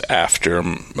was after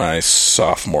my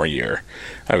sophomore year.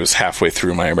 I was halfway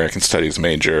through my American Studies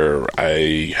major.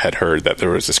 I had heard that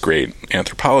there was this great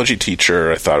anthropology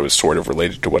teacher. I thought it was sort of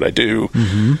related to what I do.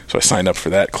 Mm-hmm. So I signed up for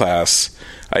that class.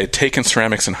 I had taken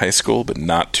ceramics in high school, but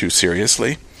not too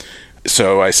seriously.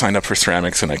 So I signed up for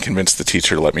ceramics, and I convinced the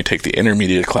teacher to let me take the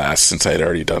intermediate class since I had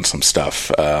already done some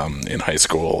stuff in high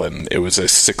school. And it was a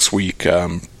 6-week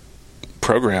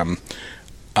program.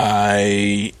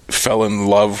 I fell in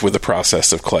love with the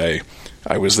process of clay.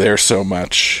 I was there so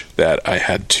much that I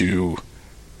had to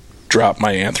drop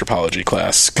my anthropology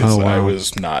class because I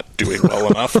was not doing well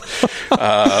enough.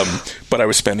 But I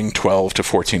was spending 12 to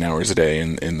 14 hours a day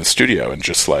in the studio and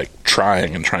just like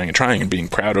trying and being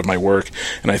proud of my work.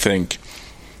 And I think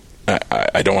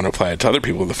I don't want to apply it to other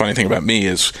people. The funny thing about me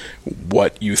is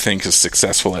what you think is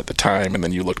successful at the time, and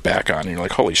then you look back on it and you're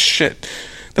like, holy shit,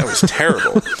 that was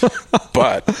terrible.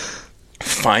 But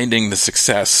finding the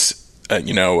success,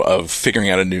 of figuring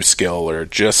out a new skill, or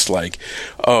just like,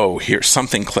 oh, here,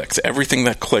 something clicks. Everything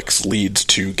that clicks leads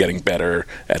to getting better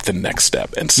at the next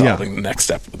step and solving the next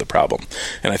step of the problem.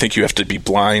 And I think you have to be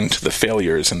blind to the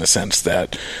failures in the sense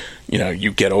that,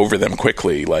 you get over them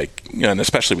quickly, like, and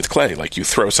especially with clay, like you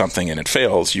throw something and it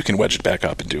fails, you can wedge it back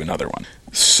up and do another one.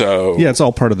 So yeah, it's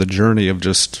all part of the journey of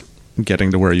just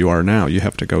getting to where you are now. You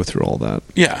have to go through all that.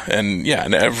 And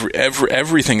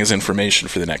everything is information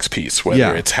for the next piece,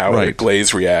 whether it's how a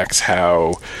glaze reacts,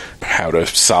 how to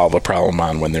solve a problem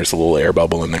on when there's a little air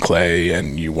bubble in the clay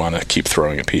and you want to keep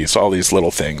throwing a piece, all these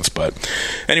little things. But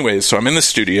anyways, so I'm in the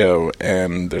studio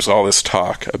and there's all this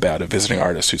talk about a visiting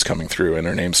artist who's coming through, and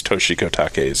her name's Toshiko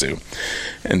Takezu.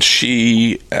 And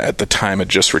she, at the time, had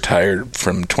just retired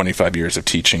from 25 years of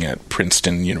teaching at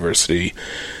Princeton University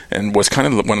and was kind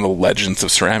of one of the legends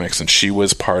of ceramics. And she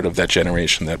was part of that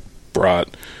generation that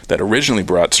originally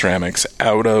brought ceramics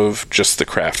out of just the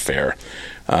craft fair.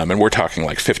 And we're talking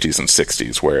like 50s and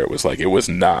 60s, where it was like, it was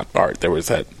not art. There was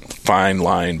that fine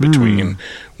line between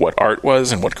what art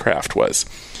was and what craft was.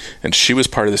 And she was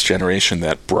part of this generation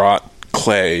that brought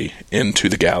clay into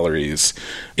the galleries,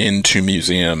 into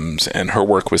museums, and her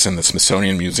work was in the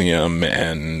Smithsonian Museum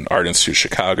and Art Institute of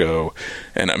Chicago.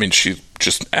 And I mean, she's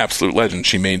just absolute legend.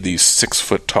 She made these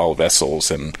 6-foot tall vessels,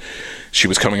 and she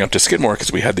was coming up to Skidmore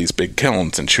because we had these big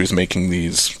kilns, and she was making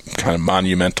these kind of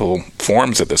monumental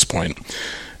forms at this point.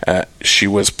 She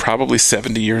was probably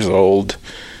 70 years old,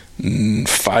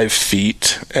 5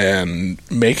 feet, and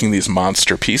making these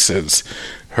monster pieces.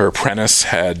 Her apprentice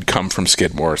had come from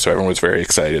Skidmore, so everyone was very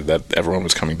excited that everyone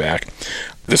was coming back.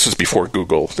 This was before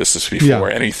Google. This is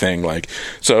before anything.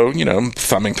 So,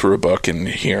 thumbing through a book and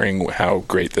hearing how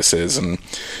great this is. And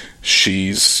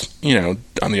she's,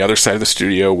 on the other side of the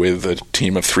studio with a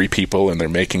team of 3 people, and they're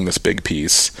making this big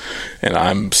piece. And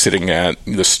I'm sitting at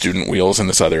the student wheels in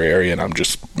this other area, and I'm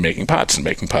just making pots and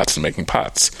making pots and making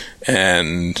pots.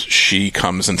 And she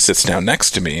comes and sits down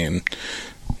next to me and,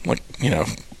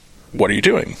 what are you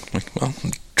doing? Well,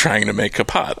 I'm trying to make a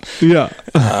pot. Yeah.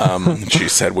 She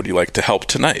said, would you like to help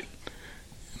tonight?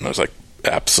 And I was like,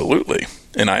 absolutely.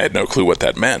 And I had no clue what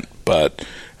that meant. But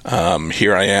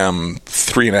here I am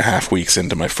 3.5 weeks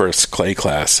into my first clay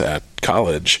class at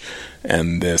college,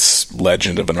 and this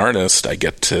legend of an artist I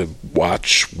get to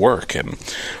watch work. And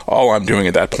all I'm doing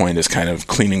at that point is kind of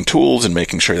cleaning tools and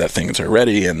making sure that things are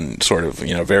ready and sort of,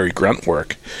 very grunt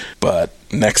work. But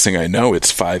next thing I know,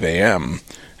 it's 5 a.m.,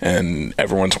 and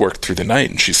everyone's worked through the night,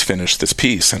 and she's finished this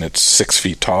piece, and it's 6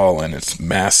 feet tall, and it's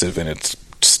massive, and it's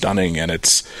stunning, and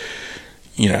it's,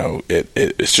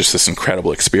 it's just this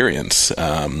incredible experience.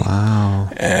 Wow.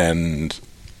 And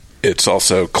it's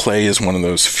also, clay is one of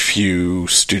those few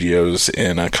studios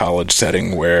in a college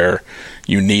setting where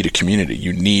you need a community.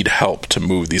 You need help to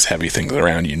move these heavy things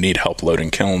around. You need help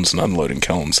loading kilns and unloading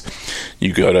kilns.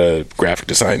 You go to graphic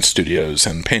design studios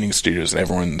and painting studios, and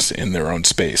everyone's in their own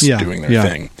space doing their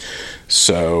thing.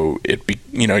 So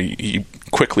you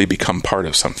quickly become part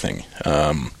of something.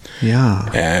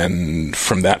 And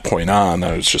from that point on,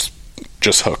 I was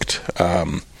just hooked.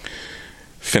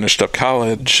 Finished up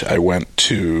college. I went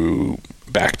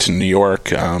back to New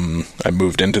York. I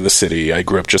moved into the city. I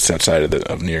grew up just outside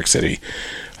of New York City.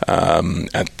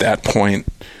 At that point,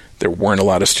 there weren't a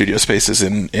lot of studio spaces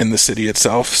in the city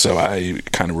itself, so I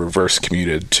kind of reverse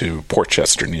commuted to Port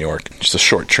Chester, New York. Just a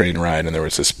short train ride, and there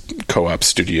was this co-op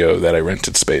studio that I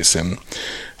rented space in,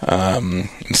 and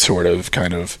sort of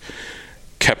kind of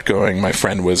kept going. My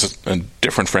friend was a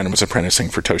different friend was apprenticing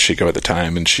for Toshiko at the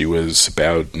time, and she was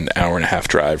about an hour and a half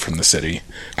drive from the city.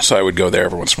 So I would go there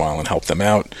every once in a while and help them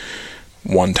out.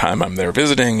 One time I'm there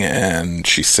visiting, and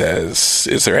she says,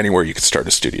 is there anywhere you could start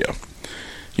a studio?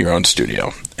 Your own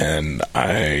studio. And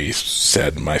I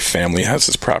said, my family has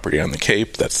this property on the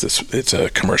Cape. It's a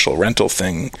commercial rental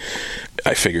thing.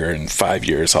 I figure in 5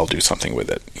 years I'll do something with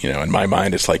it. In my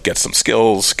mind, it's like, get some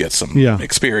skills, get some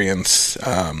experience.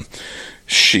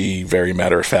 She very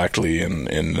matter-of-factly,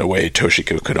 in a way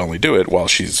Toshiko could only do it while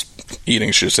she's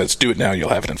eating, she says, do it now, you'll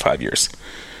have it in 5 years.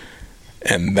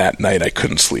 And that night I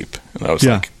couldn't sleep. And I was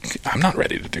like, I'm not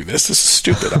ready to do this. This is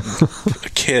stupid. I'm a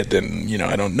kid, and,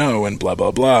 I don't know, and blah,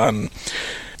 blah, blah. And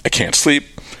I can't sleep.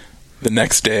 The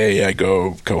next day I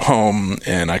go home,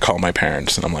 and I call my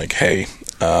parents, and I'm like, hey,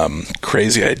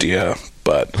 crazy idea,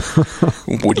 but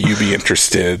would you be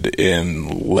interested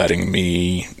in letting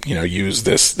me, use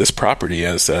this property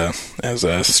as a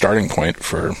starting point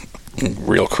for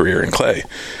real career in clay?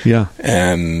 Yeah.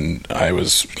 And I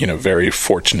was, very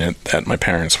fortunate that my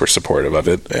parents were supportive of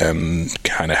it and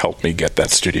kind of helped me get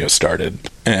that studio started.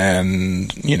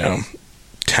 And,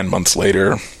 10 months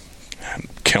later,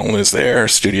 kiln is there,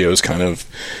 studio's kind of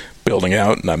building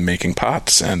out, and I'm making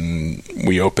pots, and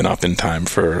we open up in time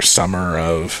for summer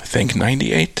of, I think,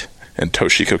 98. And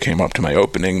Toshiko came up to my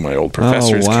opening. My old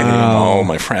professors came, all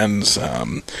my friends.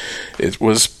 It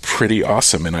was pretty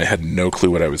awesome, and I had no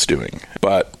clue what I was doing.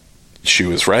 But she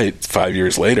was right. 5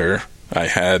 years later, I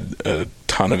had a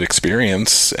ton of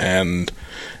experience and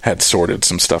had sorted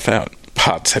some stuff out.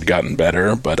 Pots had gotten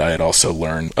better, but I had also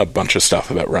learned a bunch of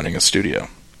stuff about running a studio.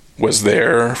 Was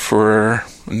there for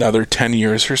another 10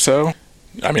 years or so.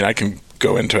 I mean, I can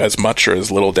go into as much or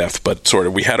as little depth, but sort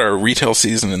of we had our retail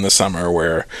season in the summer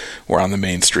where we're on the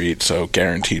main street, so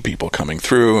guaranteed people coming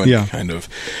through and kind of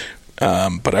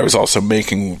but I was also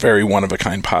making very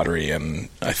one-of-a-kind pottery, and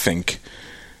I think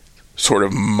sort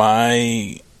of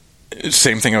my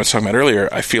same thing I was talking about earlier,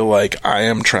 I feel like I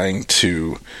am trying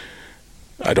to,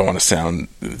 I don't want to sound,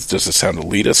 does it sound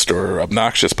elitist or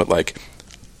obnoxious, but like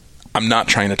I'm not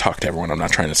trying to talk to everyone. I'm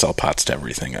not trying to sell pots to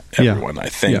everyone. I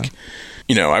think,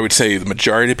 I would say the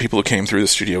majority of people who came through the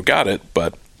studio got it,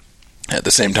 but at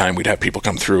the same time, we'd have people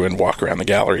come through and walk around the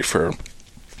gallery for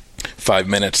 5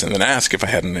 minutes and then ask if I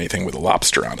had anything with a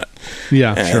lobster on it.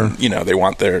 Yeah, and, sure. They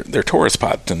want their tourist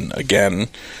pot. And again,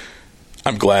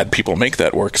 I'm glad people make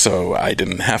that work so I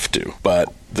didn't have to.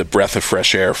 But the breath of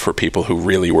fresh air for people who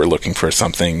really were looking for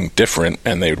something different,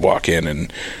 and they would walk in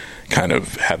and kind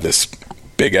of have this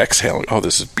big exhale. Oh,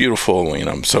 this is beautiful.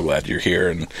 I'm so glad you're here.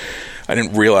 And I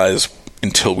didn't realize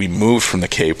until we moved from the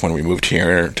Cape, when we moved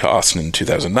here to Austin in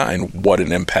 2009, what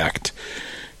an impact,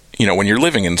 when you're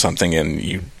living in something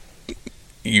and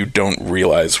you don't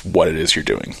realize what it is you're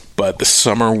doing. But the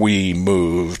summer we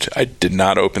moved, I did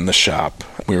not open the shop.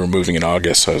 We were moving in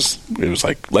August, so it was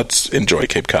like, let's enjoy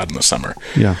Cape Cod in the summer.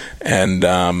 Yeah. And,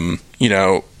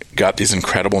 got these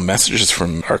incredible messages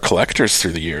from our collectors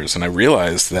through the years. And I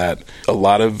realized that a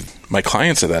lot of my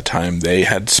clients at that time, they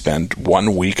had spent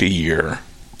 1 week a year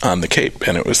on the Cape,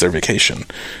 and it was their vacation.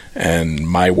 And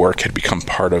my work had become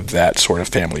part of that sort of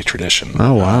family tradition.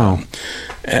 Oh, wow.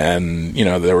 And,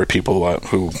 there were people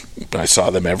who I saw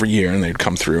them every year, and they'd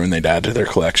come through and they'd add to their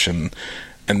collection.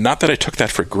 And not that I took that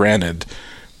for granted,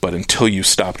 but until you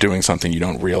stop doing something, you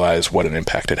don't realize what an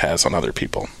impact it has on other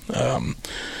people.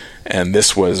 And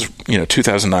this was,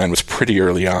 2009 was pretty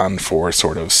early on for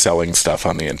sort of selling stuff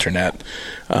on the internet.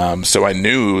 So I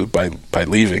knew by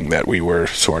leaving that we were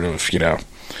sort of,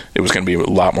 it was going to be a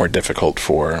lot more difficult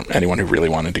for anyone who really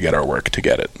wanted to get our work to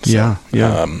get it. So,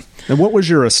 yeah. And what was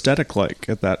your aesthetic like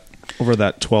over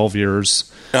that 12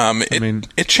 years?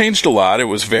 It changed a lot. It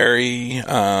was very...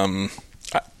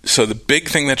 So the big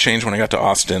thing that changed when I got to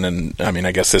Austin, and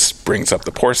I guess this brings up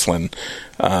the porcelain,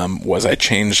 was I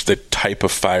changed the type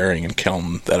of firing and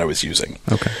kiln that I was using.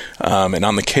 Okay. And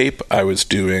on the Cape, I was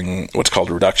doing what's called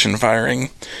reduction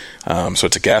firing. So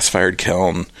it's a gas-fired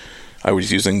kiln. I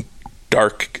was using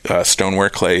dark stoneware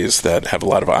clays that have a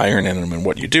lot of iron in them, and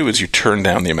what you do is you turn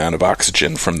down the amount of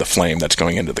oxygen from the flame that's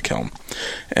going into the kiln.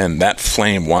 And that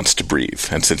flame wants to breathe.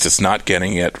 And since it's not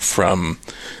getting it from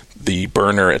the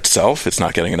burner itself, it's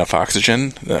not getting enough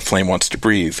oxygen, that flame wants to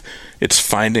breathe, it's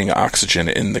finding oxygen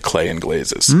in the clay and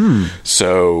glazes.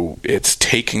 So it's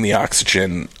taking the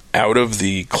oxygen out of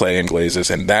the clay and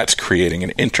glazes, and that's creating an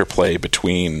interplay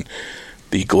between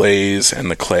the glaze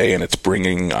and the clay, and it's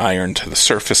bringing iron to the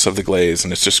surface of the glaze,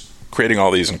 and it's just creating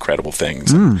all these incredible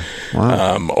things.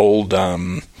 Wow.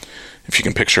 If you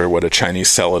can picture what a Chinese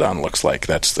celadon looks like,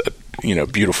 that's the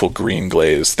beautiful green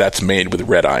glaze that's made with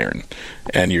red iron,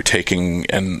 and you're taking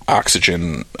an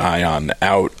oxygen ion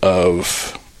out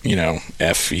of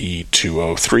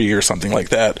Fe2O3 or something like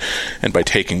that, and by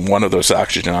taking one of those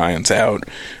oxygen ions out,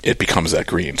 it becomes that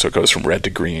green. So it goes from red to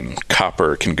green.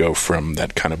 Copper can go from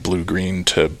that kind of blue-green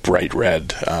to bright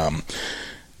red, and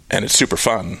it's super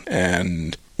fun.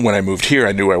 And when I moved here,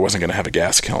 I knew I wasn't going to have a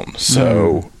gas kiln,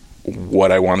 so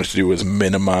what I wanted to do was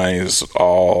minimize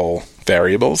all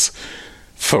variables,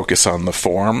 focus on the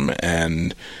form,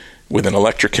 and with an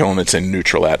electric kiln, it's in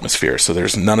neutral atmosphere, so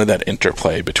there's none of that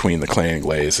interplay between the clay and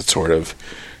glaze. It's sort of,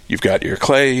 you've got your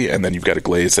clay, and then you've got a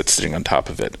glaze that's sitting on top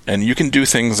of it. And you can do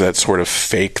things that sort of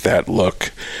fake that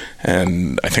look,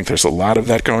 and I think there's a lot of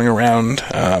that going around,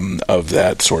 of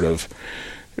that sort of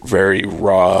very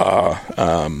raw,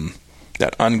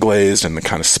 that unglazed and the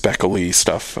kind of speckly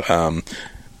stuff.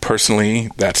 Personally,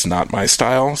 that's not my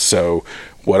style, so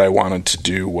what I wanted to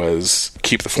do was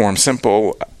keep the form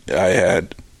simple. I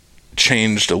had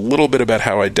changed a little bit about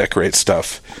how I decorate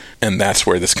stuff, and that's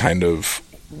where this kind of,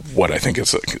 what I think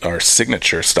is our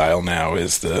signature style now,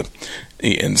 is the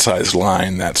incised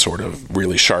line, that sort of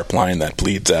really sharp line that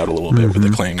bleeds out a little bit with the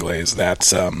clay and glaze.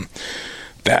 That's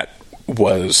that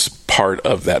was part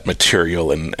of that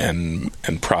material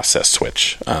and process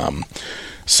switch.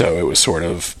 So it was sort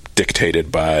of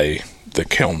dictated by the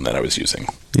kiln that I was using.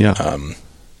 Yeah.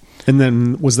 And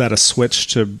then was that a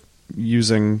switch to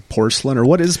using porcelain, or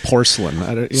what is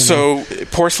porcelain? So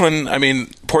porcelain,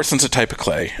 porcelain's a type of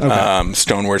clay. Okay.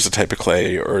 Stoneware's a type of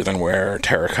clay, earthenware,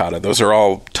 terracotta. Those are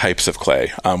all types of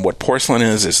clay. What porcelain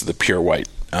is the pure white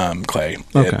clay.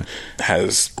 Okay. It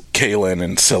has kaolin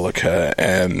and silica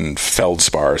and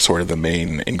feldspar, sort of the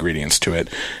main ingredients to it.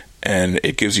 And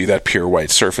it gives you that pure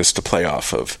white surface to play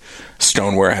off of.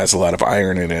 Stoneware has a lot of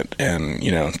iron in it, and,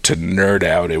 to nerd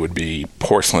out, it would be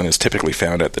porcelain is typically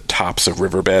found at the tops of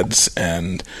riverbeds,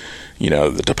 and,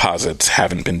 the deposits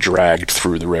haven't been dragged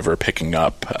through the river picking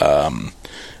up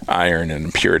iron and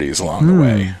impurities along the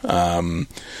way.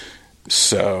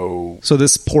 So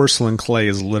this porcelain clay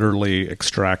is literally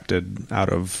extracted out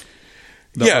of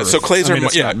the earth. So clays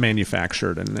it's not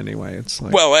manufactured in any way. It's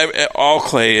like, all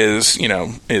clay is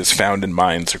found in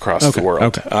mines across the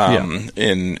world.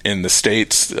 In the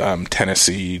States,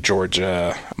 Tennessee,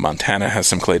 Georgia, Montana has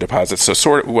some clay deposits. So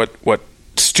sort of what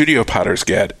studio potters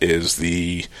get is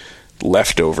the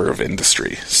leftover of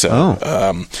industry. So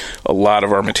a lot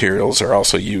of our materials are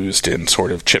also used in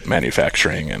sort of chip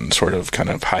manufacturing and sort of kind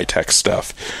of high-tech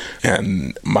stuff.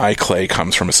 And my clay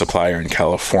comes from a supplier in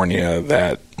California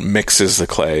that mixes the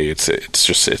clay. It's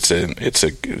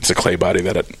a clay body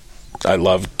that I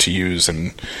love to use,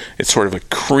 and it's sort of a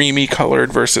creamy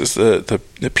colored versus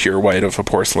the pure white of a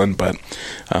porcelain, but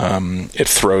it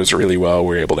throws really well.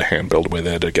 We're able to hand build with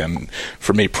it. Again,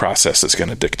 for me, process is going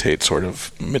to dictate sort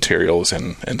of materials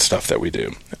and stuff that we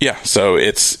do. Yeah, so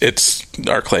it's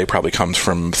our clay probably comes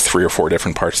from 3 or 4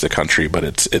 different parts of the country, but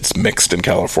it's mixed in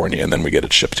California, and then we get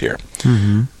it shipped here.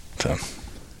 Mm-hmm. So.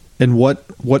 And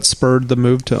what spurred the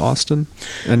move to Austin,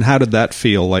 and how did that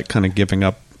feel, like kind of giving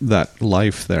up that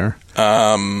life there?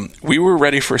 We were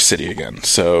ready for a city again.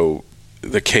 So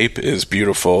the Cape is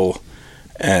beautiful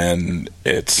and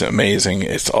it's amazing.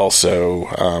 It's also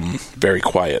very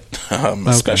quiet,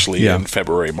 especially in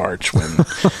February, March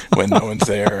when no one's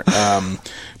there.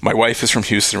 My wife is from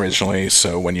Houston originally,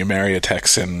 so when you marry a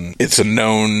Texan, it's a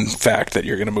known fact that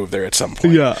you're going to move there at some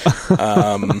point. Yeah.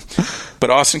 But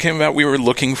Austin came about. We were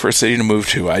looking for a city to move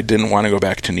to. I didn't want to go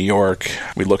back to New York.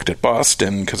 We looked at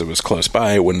Boston because it was close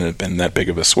by. It wouldn't have been that big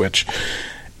of a switch.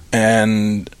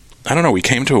 And I don't know, we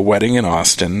came to a wedding in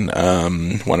Austin.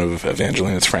 One of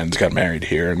Evangelina's friends got married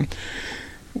here, and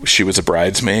she was a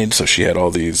bridesmaid, so she had all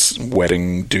these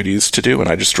wedding duties to do, and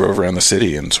I just drove around the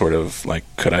city and sort of like,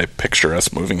 could I picture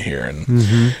us moving here?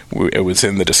 And it was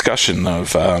in the discussion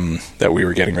of that we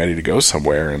were getting ready to go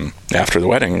somewhere, and after the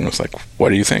wedding, I was like, what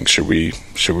do you think? Should we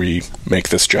make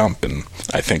this jump? And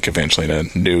I think Evangelina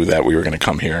knew that we were going to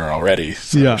come here already,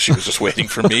 so she was just waiting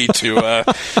for me to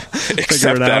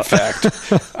accept that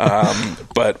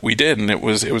fact. But we did, and it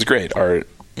was great. Our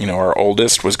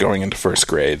oldest was going into first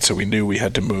grade, so we knew we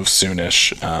had to move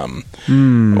soonish,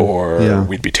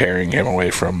 we'd be tearing him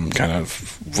away from kind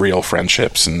of real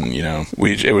friendships, and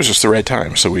it was just the right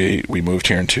time. So we moved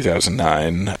here in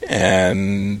 2009,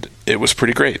 and it was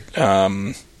pretty great.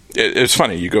 It's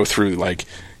funny, you go through, like,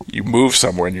 you move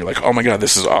somewhere and you're like, oh my god,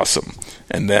 this is awesome,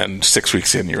 and then 6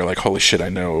 weeks in you're like, holy shit, I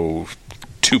know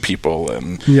 2 people,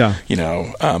 and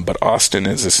but Austin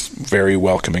is this very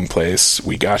welcoming place.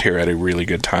 We got here at a really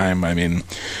good time. I mean,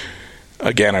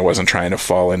 again, I wasn't trying to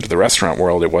fall into the restaurant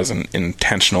world. It wasn't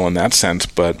intentional in that sense,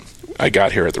 but I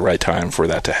got here at the right time for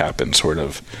that to happen. Sort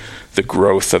of the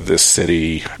growth of this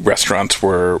city, restaurants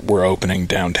were opening,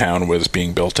 downtown was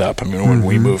being built up. I mean, when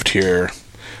we moved here,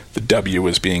 the W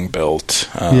was being built.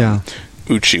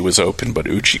 Uchi was open, but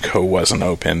Uchiko wasn't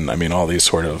open. I mean, all these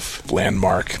sort of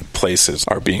landmark places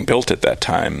are being built at that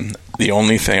time. The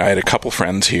only thing, I had a couple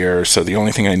friends here, so the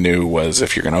only thing I knew was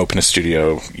if you're going to open a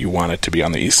studio, you want it to be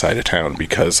on the east side of town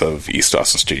because of East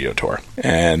Austin Studio Tour.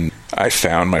 And I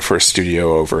found my first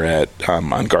studio over at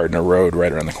on Gardner Road,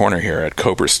 right around the corner here at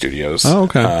Cobra Studios. Oh,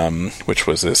 okay. Which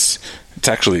was this, it's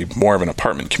actually more of an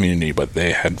apartment community, but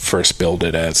they had first built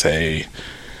it as a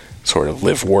sort of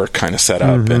live work kind of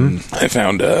setup, and I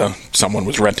found someone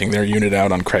was renting their unit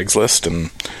out on Craigslist,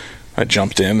 and I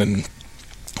jumped in and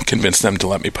convinced them to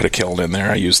let me put a kiln in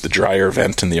there. I used the dryer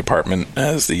vent in the apartment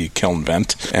as the kiln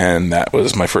vent, and that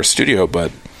was my first studio.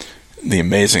 But the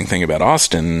amazing thing about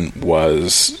Austin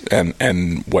was,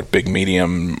 and what Big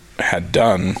Medium had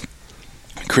done,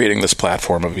 creating this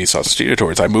platform of East Austin Studio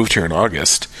Tours. I moved here in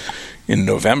August. In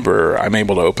November, I'm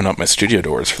able to open up my studio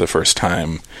doors for the first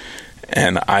time,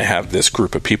 and I have this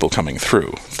group of people coming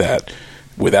through that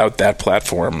without that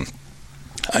platform,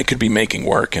 I could be making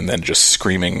work and then just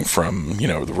screaming from,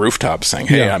 the rooftop saying,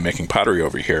 hey, I'm making pottery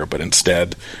over here. But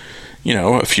instead,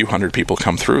 a few hundred people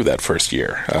come through that first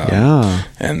year.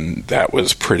 And that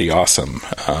was pretty awesome.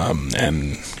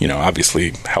 And,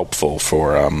 obviously helpful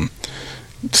for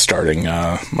starting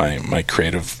my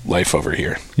creative life over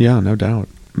here. Yeah, no doubt.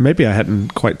 Maybe I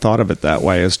hadn't quite thought of it that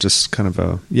way, as just kind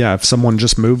of if someone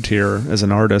just moved here as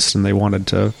an artist and they wanted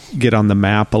to get on the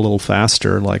map a little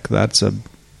faster, like that's a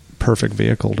perfect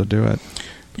vehicle to do it.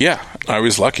 Yeah, I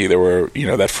was lucky. There were,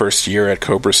 that first year at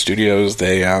Cobra Studios,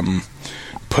 they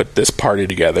put this party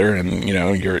together, and,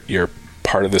 you're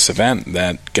part of this event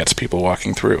that gets people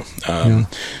walking through.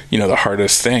 The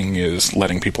hardest thing is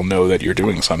letting people know that you're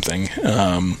doing something.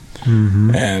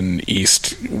 And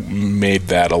East made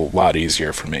that a lot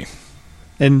easier for me.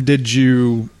 And did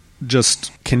you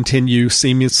just continue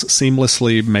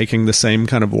seamlessly making the same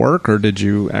kind of work, or did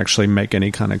you actually make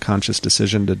any kind of conscious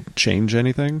decision to change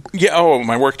anything? Yeah,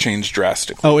 my work changed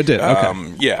drastically. Oh, it did? Okay.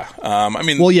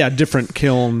 Different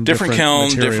kiln, different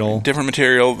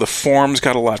material. The forms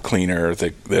got a lot cleaner.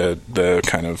 The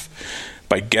kind of,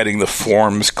 by getting the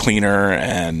forms cleaner,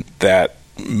 and that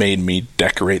made me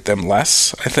decorate them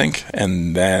less, I think.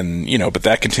 And then, but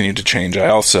that continued to change.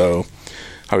 I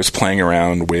was playing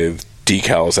around with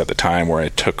decals at the time where I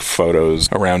took photos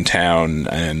around town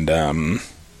and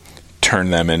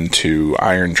turned them into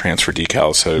iron transfer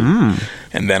decals.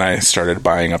 And then I started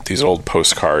buying up these old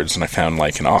postcards, and I found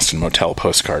like an Austin Motel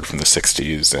postcard from the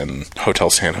 60s and Hotel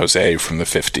San Jose from the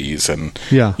 50s,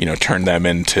 and turned them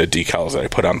into decals that I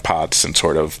put on pots, and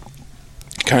sort of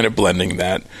kind of blending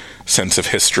that sense of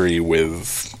history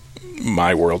with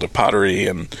my world of pottery,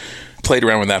 and played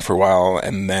around with that for a while.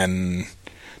 And then,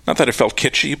 not that it felt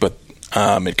kitschy, but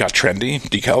it got trendy.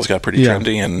 Decals got pretty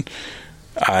trendy, and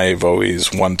I've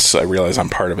always, once I realize I'm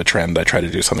part of a trend, I try to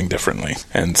do something differently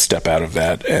and step out of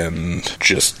that and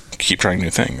just keep trying new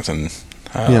things. And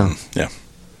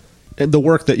And the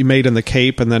work that you made in the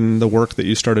Cape, and then the work that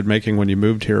you started making when you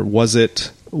moved here,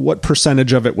 what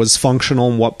percentage of it was functional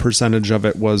and what percentage of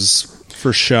it was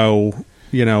for show,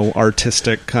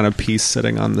 artistic kind of piece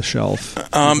sitting on the shelf?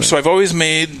 So I've always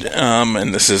made,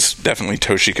 and this is definitely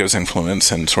Toshiko's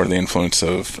influence and sort of the influence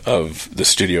of the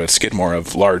studio at Skidmore,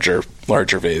 of larger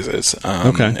vases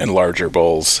and larger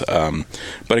bowls.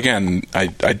 But again,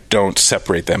 I don't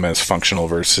separate them as functional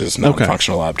versus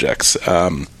non-functional objects,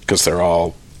 because they're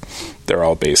all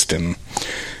based in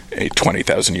a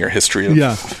 20,000-year history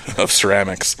of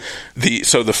ceramics.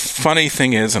 So the funny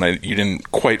thing is, and you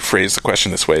didn't quite phrase the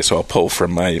question this way, so I'll pull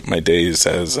from my days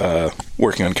as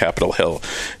working on Capitol Hill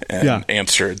and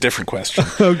answer a different question.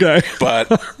 Okay.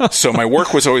 But so my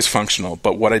work was always functional,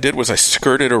 but what I did was I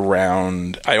skirted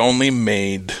around. I only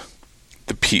made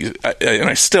the piece, and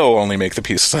I still only make the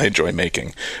pieces I enjoy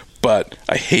making, but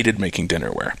I hated making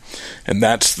dinnerware. And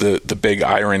that's the big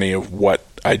irony of what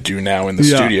I do now in the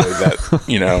studio, that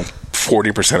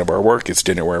 40% of our work is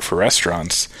dinnerware for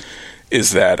restaurants,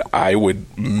 is that I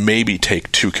would maybe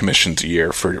take 2 commissions a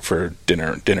year for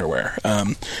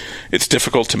dinnerware. It's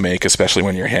difficult to make, especially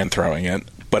when you're hand throwing it,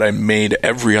 but I made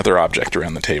every other object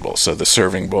around the table. So the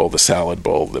serving bowl, the salad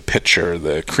bowl, the pitcher,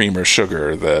 the creamer,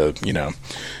 sugar,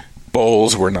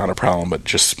 bowls were not a problem, but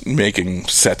just making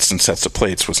sets and sets of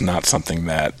plates was not something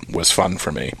that was fun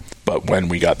for me. But when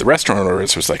we got the restaurant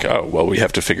orders, it was like, oh, well, we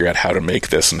have to figure out how to make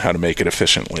this and how to make it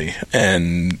efficiently.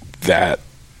 And that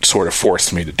sort of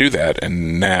forced me to do that.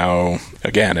 And now,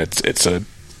 again, I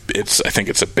think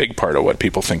it's a big part of what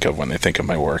people think of when they think of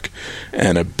my work,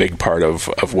 and a big part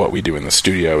of what we do in the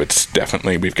studio. It's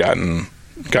definitely, we've gotten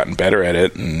better at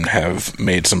it and have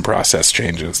made some process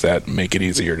changes that make it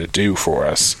easier to do for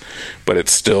us, but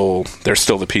there's still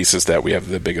the pieces that we have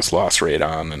the biggest loss rate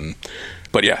on.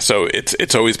 But yeah, so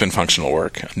it's always been functional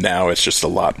work. Now it's just a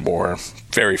lot more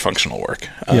very functional work.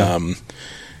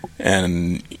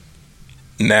 And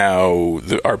now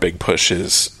our big push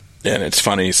is, and it's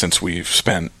funny, since we've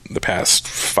spent the past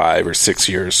 5 or 6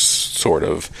 years sort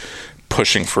of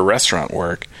pushing for restaurant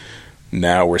work,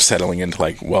 now we're settling into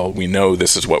like, well, we know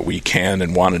this is what we can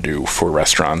and want to do for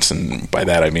restaurants, and by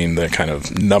that I mean the kind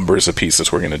of numbers of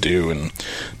pieces we're going to do and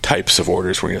types of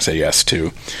orders we're going to say yes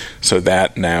to. So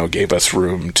that now gave us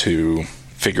room to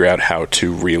figure out how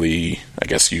to really, I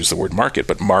guess, use the word market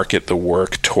the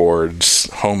work towards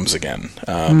homes again.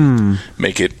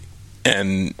 Make it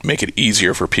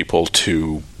easier for people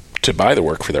to buy the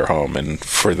work for their home. And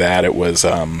for that, it was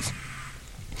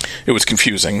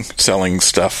confusing selling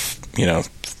stuff,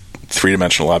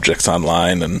 3-dimensional objects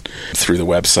online and through the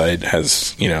website.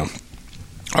 Has,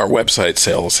 our website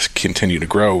sales continue to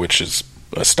grow, which is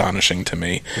astonishing to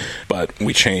me, but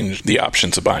we changed the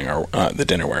options of buying our the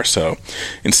dinnerware. So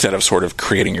instead of sort of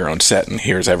creating your own set and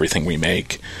here's everything we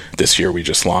make, this year we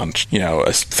just launched, a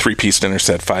 3-piece dinner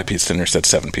set, 5-piece dinner set,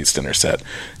 7-piece dinner set,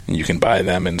 and you can buy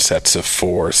them in sets of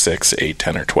 4, 6, 8,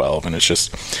 10, or 12, and it's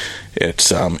just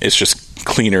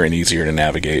cleaner and easier to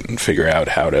navigate and figure out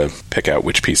how to pick out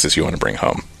which pieces you want to bring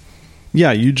home.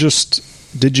 Yeah,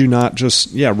 did you not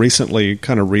just recently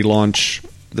kind of relaunch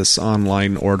this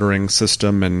online ordering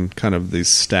system and kind of these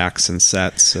stacks and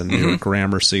sets and your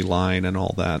Gramercy line and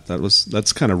all that?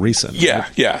 That's kind of recent. Yeah,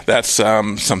 right? Yeah. That's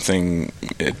something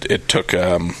it took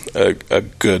a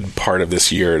good part of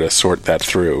this year to sort that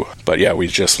through. But yeah, we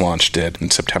just launched it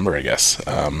in September, I guess.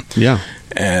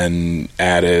 And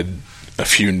added a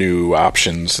few new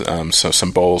options. So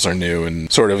some bowls are new,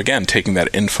 and sort of, again, taking that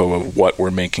info of what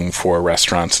we're making for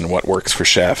restaurants and what works for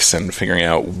chefs and figuring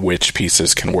out which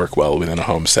pieces can work well within a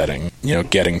home setting,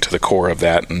 getting to the core of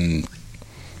that and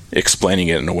explaining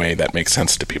it in a way that makes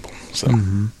sense to people. So.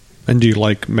 And do you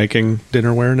like making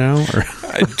dinnerware now? Or?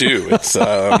 I do. It's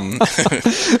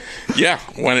yeah,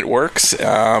 when it works,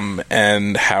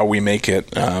 and how we make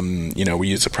it. We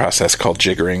use a process called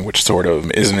jiggering, which sort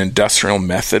of is an industrial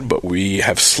method, but we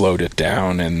have slowed it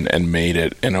down and made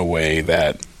it in a way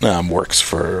that works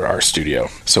for our studio.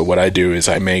 So what I do is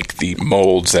I make the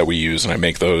molds that we use, and I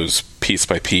make those piece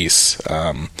by piece.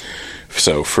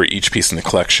 So for each piece in the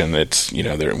collection, it's,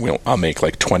 I'll make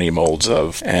like 20 molds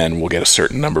of, and we'll get a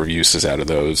certain number of uses out of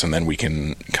those, and then we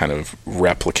can kind of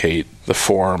replicate the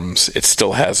forms. It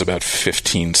still has about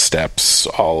 15 steps,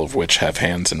 all of which have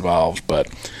hands involved, but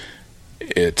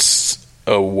it's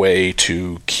a way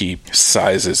to keep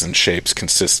sizes and shapes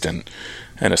consistent,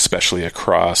 and especially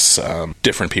across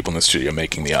different people in the studio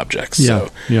making the objects. Yeah,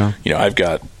 so, I've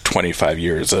got 25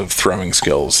 years of throwing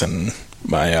skills, and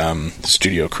my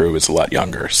studio crew is a lot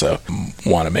younger, so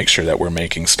want to make sure that we're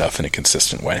making stuff in a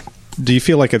consistent way. Do you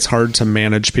feel like it's hard to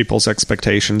manage people's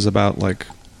expectations about like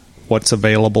what's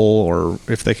available, or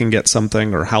if they can get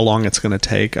something, or how long it's going to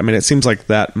take? I mean, it seems like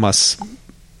that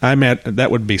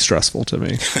would be stressful to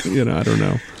me. I don't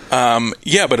know.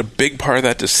 Yeah, but a big part of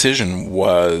that decision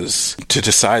was to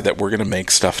decide that we're going to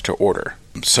make stuff to order.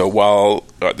 So while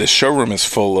the showroom is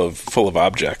full of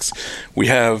objects, we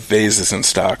have vases in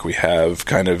stock, we have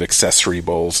kind of accessory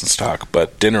bowls in stock,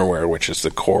 but dinnerware, which is the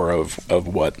core of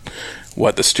what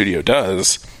the studio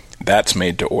does, that's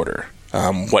made to order.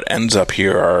 What ends up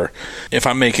here are, if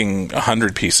I'm making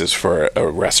 100 pieces for a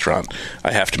restaurant,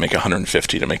 I have to make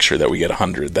 150 to make sure that we get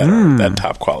 100 that are that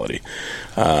top quality.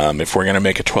 If we're going to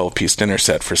make a 12-piece dinner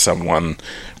set for someone,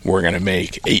 we're going to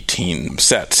make 18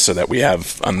 sets so that we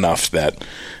have enough that,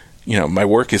 my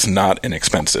work is not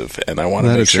inexpensive, and I want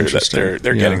to make sure that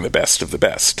they're getting the best of the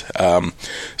best.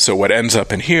 So what ends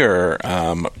up in here,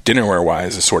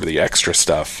 dinnerware-wise, is sort of the extra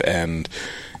stuff, and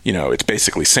it's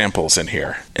basically samples in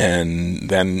here. And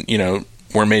then,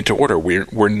 we're made to order.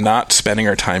 We're not spending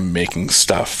our time making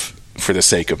stuff for the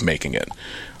sake of making it.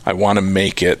 I want to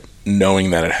make it knowing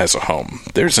that it has a home.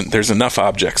 There's enough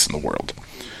objects in the world.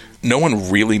 No one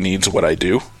really needs what I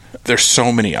do. There's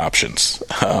so many options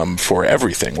for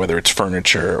everything, whether it's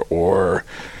furniture or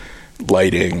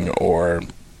lighting or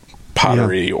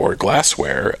pottery or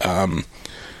glassware. I'm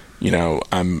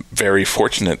very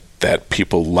fortunate that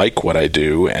people like what I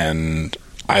do, and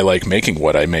I like making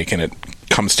what I make, and it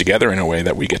comes together in a way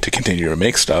that we get to continue to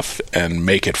make stuff and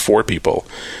make it for people.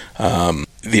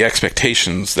 The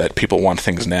expectations that people want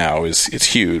things now is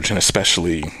huge, and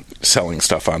especially selling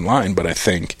stuff online. But I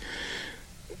think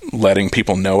letting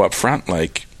people know up front,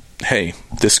 like, hey,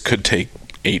 this could take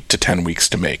 8 to 10 weeks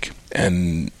to make.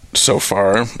 And so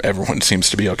far, everyone seems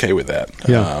to be okay with that.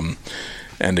 Yeah.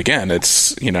 And again,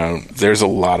 it's, there's a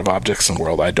lot of objects in the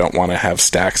world. I don't want to have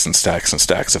stacks and stacks and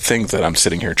stacks of things that I'm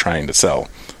sitting here trying to sell.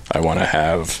 I want to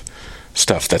have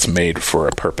stuff that's made for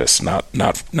a purpose, not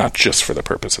just for the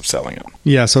purpose of selling it.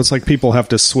 Yeah, so it's like people have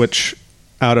to switch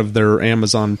out of their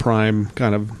Amazon Prime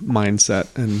kind of mindset,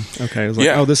 and it's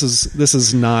like, this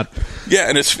is not. Yeah,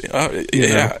 and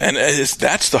it's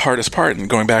that's the hardest part. And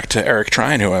going back to Eric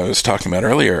Trine, who I was talking about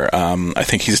earlier, I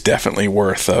think he's definitely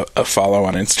worth a follow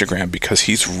on Instagram, because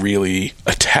he's really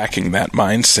attacking that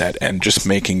mindset and just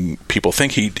making people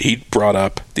think. He brought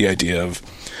up the idea of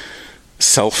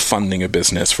self-funding a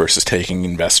business versus taking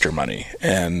investor money,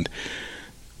 and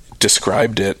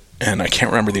described it. And I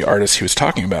can't remember the artist he was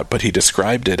talking about, but he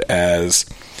described it as,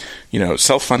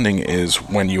 self-funding is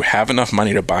when you have enough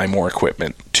money to buy more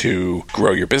equipment to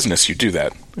grow your business, you do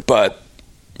that. But,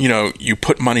 you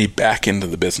put money back into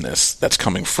the business that's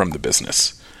coming from the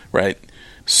business, right?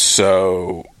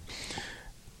 So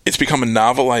it's become a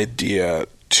novel idea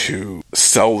to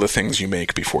sell the things you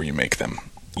make before you make them,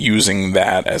 using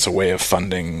that as a way of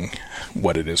funding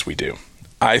what it is we do.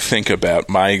 I think about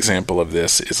my example of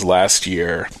this is last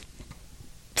year.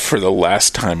 For the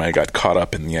last time, I got caught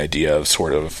up in the idea of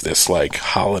sort of this like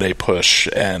holiday push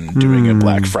and doing a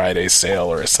Black Friday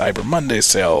sale or a Cyber Monday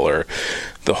sale or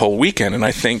the whole weekend. And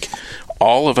I think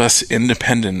all of us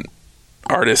independent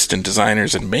artists and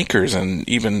designers and makers and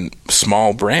even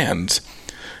small brands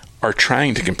are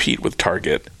trying to compete with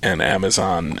Target and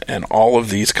Amazon and all of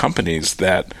these companies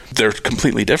that they're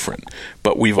completely different.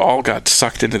 But we've all got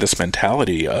sucked into this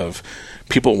mentality of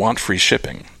people want free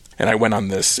shipping. And I went on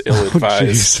this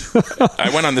ill-advised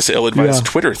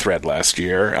Twitter thread last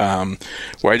year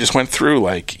where I just went through,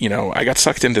 I got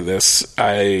sucked into this.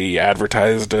 I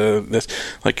advertised this.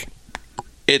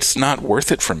 It's not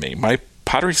worth it for me. My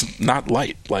pottery's not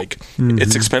light.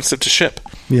 It's expensive to ship.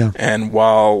 Yeah. And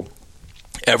while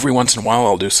every once in a while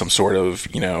I'll do some sort of,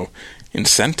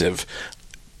 incentive,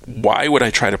 why would I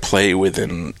try to play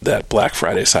within that Black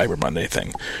Friday, Cyber Monday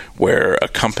thing, where a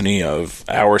company of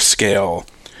our scale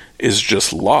is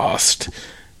just lost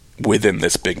within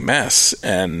this big mess?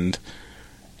 And,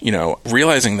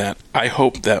 realizing that, I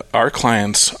hope that our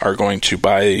clients are going to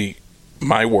buy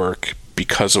my work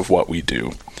because of what we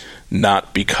do,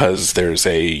 not because there's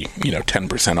a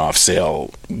 10% off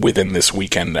sale within this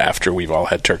weekend after we've all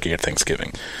had turkey at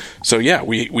Thanksgiving. So yeah,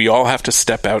 we all have to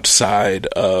step outside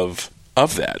of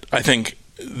that. I think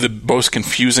the most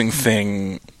confusing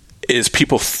thing is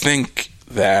people think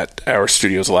that our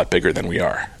studio is a lot bigger than we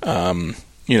are.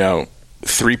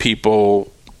 3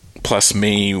 people plus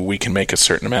me, we can make a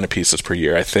certain amount of pieces per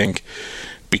year. I think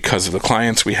because of the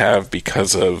clients we have,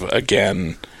 because of,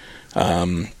 again,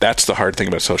 that's the hard thing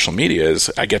about social media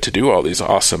is I get to do all these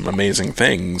awesome, amazing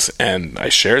things, and I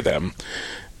share them,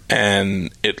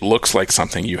 and it looks like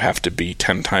something you have to be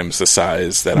 10 times the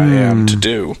size that I am to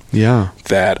do. Yeah.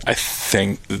 That I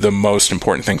think the most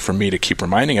important thing for me to keep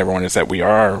reminding everyone is that we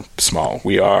are small.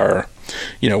 We are,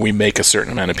 we make a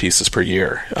certain amount of pieces per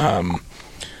year.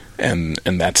 And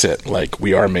that's it. Like,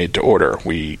 we are made to order.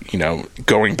 We,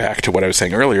 going back to what I was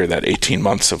saying earlier, that 18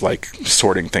 months of like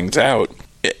sorting things out,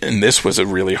 and this was a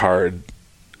really hard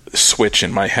switch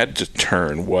in my head to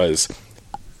turn, was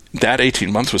that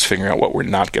 18 months was figuring out what we're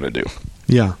not going to do.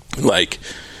 Yeah. Like,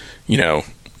 no,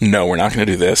 we're not going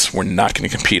to do this. We're not going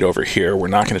to compete over here. We're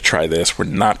not going to try this. We're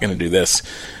not going to do this.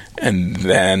 And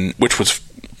then, which was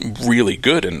really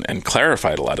good and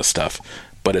clarified a lot of stuff.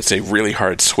 But it's a really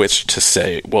hard switch to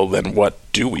say, well, then what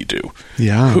do we do?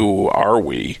 Yeah. Who are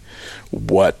we?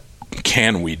 What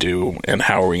can we do? And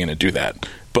how are we going to do that?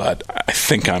 But I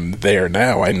think I'm there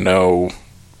now. I know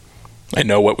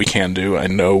what we can do. I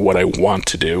know what I want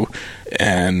to do.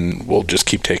 And we'll just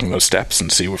keep taking those steps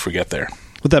and see if we get there.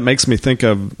 What that makes me think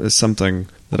of is something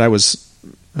that I was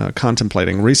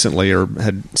contemplating recently, or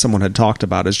someone had talked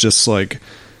about, is just like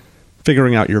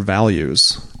figuring out your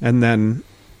values. And then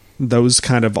those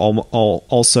kind of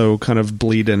also kind of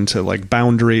bleed into like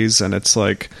boundaries. And it's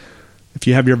like, if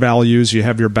you have your values, you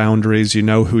have your boundaries, you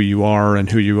know who you are and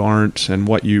who you aren't and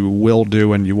what you will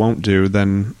do and you won't do,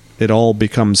 then it all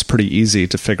becomes pretty easy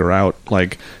to figure out.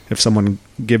 Like, if someone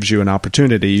gives you an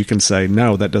opportunity, you can say,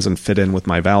 no, that doesn't fit in with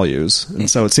my values.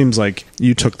 And so it seems like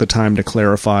you took the time to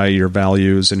clarify your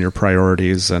values and your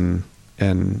priorities. And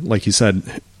like you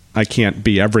said, I can't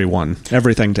be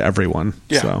everything to everyone.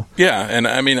 Yeah. So. Yeah. And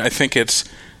I mean, I think it's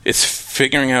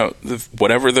figuring out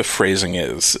whatever the phrasing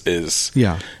is,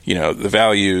 yeah, the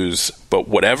values, but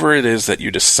whatever it is that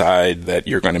you decide that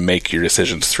you're going to make your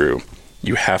decisions through,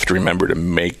 you have to remember to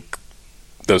make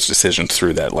those decisions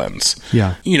through that lens.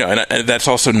 Yeah. And that's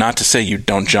also not to say you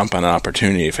don't jump on an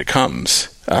opportunity if it comes.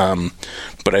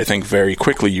 But I think very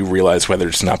quickly you realize whether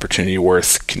it's an opportunity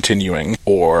worth continuing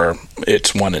or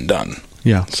it's one and done.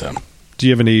 Yeah. So, do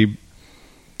you have any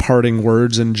parting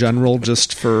words in general,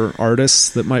 just for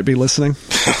artists that might be listening?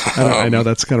 I know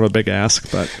that's kind of a big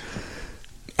ask, but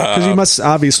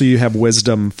because you have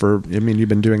wisdom you've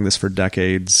been doing this for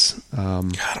decades.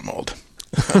 God, I'm old.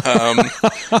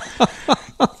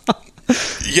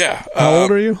 Yeah. How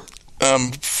old are you?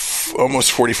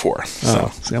 Almost 44. So.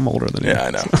 Oh, see, I'm older than you. Yeah,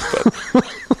 I know.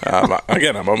 But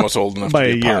again, I'm almost old enough by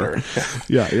to be a potter.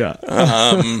 Year. Yeah.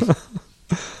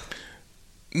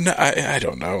 No, I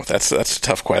don't know. That's a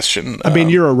tough question. I mean,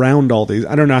 you're around all these.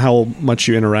 I don't know how much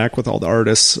you interact with all the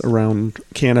artists around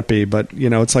Canopy, but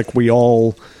it's like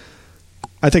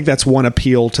I think that's one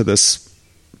appeal to this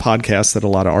podcast that a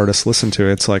lot of artists listen to.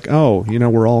 It's like,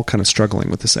 we're all kind of struggling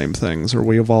with the same things, or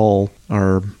we all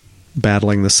are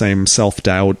battling the same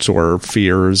self-doubt or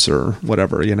fears or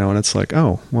whatever, and it's like,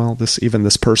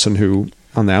 this person who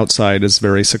on the outside is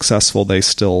very successful, they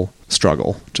still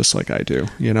struggle just like I do.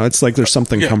 It's like there's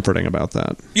something comforting about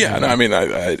that. Yeah, no, I mean,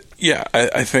 I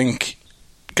think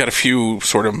got a few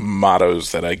sort of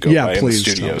mottos that I go by in the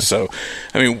studio. So,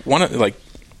 I mean, one of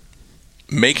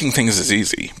making things is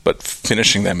easy, but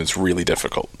finishing them is really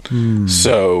difficult.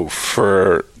 So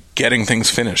for getting things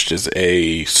finished is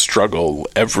a struggle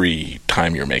every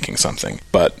time you're making something,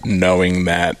 but knowing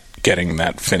that getting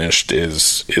that finished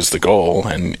is the goal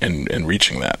and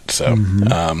reaching that. So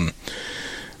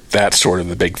that's sort of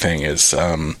the big thing is,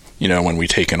 when we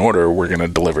take an order, we're going to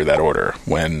deliver that order.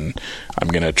 When I'm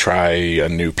going to try a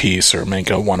new piece or make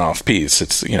a one-off piece,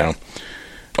 it's,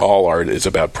 all art is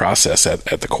about process at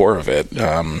the core of it,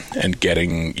 and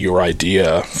getting your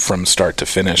idea from start to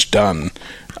finish done.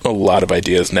 A lot of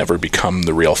ideas never become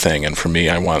the real thing. And for me,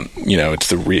 I want,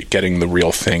 it's getting the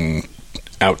real thing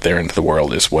out there into the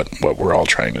world is what we're all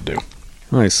trying to do.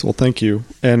 Nice. Well, thank you.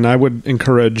 And I would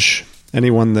encourage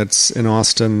anyone that's in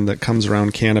Austin that comes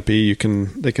around Canopy,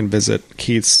 they can visit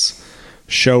Keith's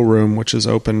showroom, which is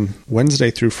open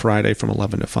Wednesday through Friday from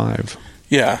 11 to 5.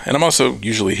 Yeah, and I'm also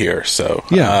usually here, so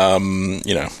yeah.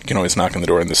 You can always knock on the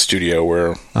door in the studio.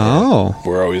 We're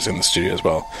always in the studio as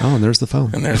well. Oh, and there's the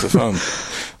phone.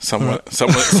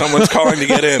 Someone's calling to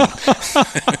get in.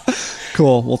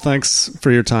 Cool. Well, thanks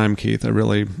for your time, Keith.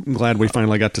 I'm glad we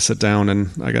finally got to sit down and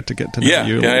I got to get to know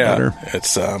you a little better.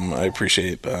 It's I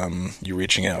appreciate you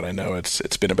reaching out. I know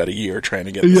it's been about a year trying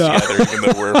to get this together, even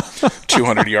though we're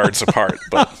 200 yards apart,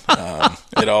 but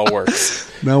it all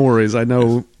works. No worries. I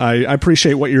know. I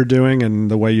appreciate what you're doing and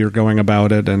the way you're going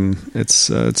about it, and it's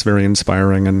very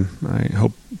inspiring, and I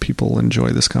hope people enjoy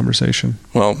this conversation.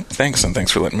 Well, thanks, and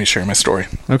thanks for letting me share my story.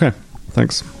 Okay.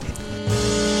 Thanks.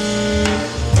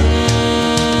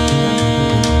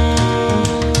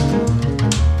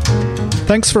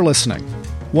 Thanks for listening.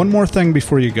 One more thing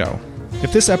before you go.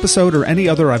 If this episode or any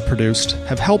other I've produced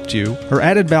have helped you or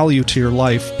added value to your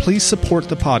life, please support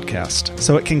the podcast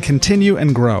so it can continue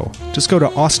and grow. Just go to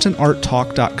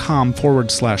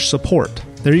austinarttalk.com/support.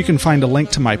 There you can find a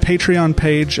link to my Patreon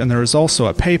page, and there is also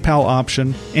a PayPal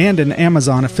option and an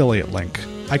Amazon affiliate link.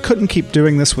 I couldn't keep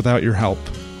doing this without your help.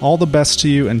 All the best to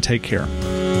you, and take care.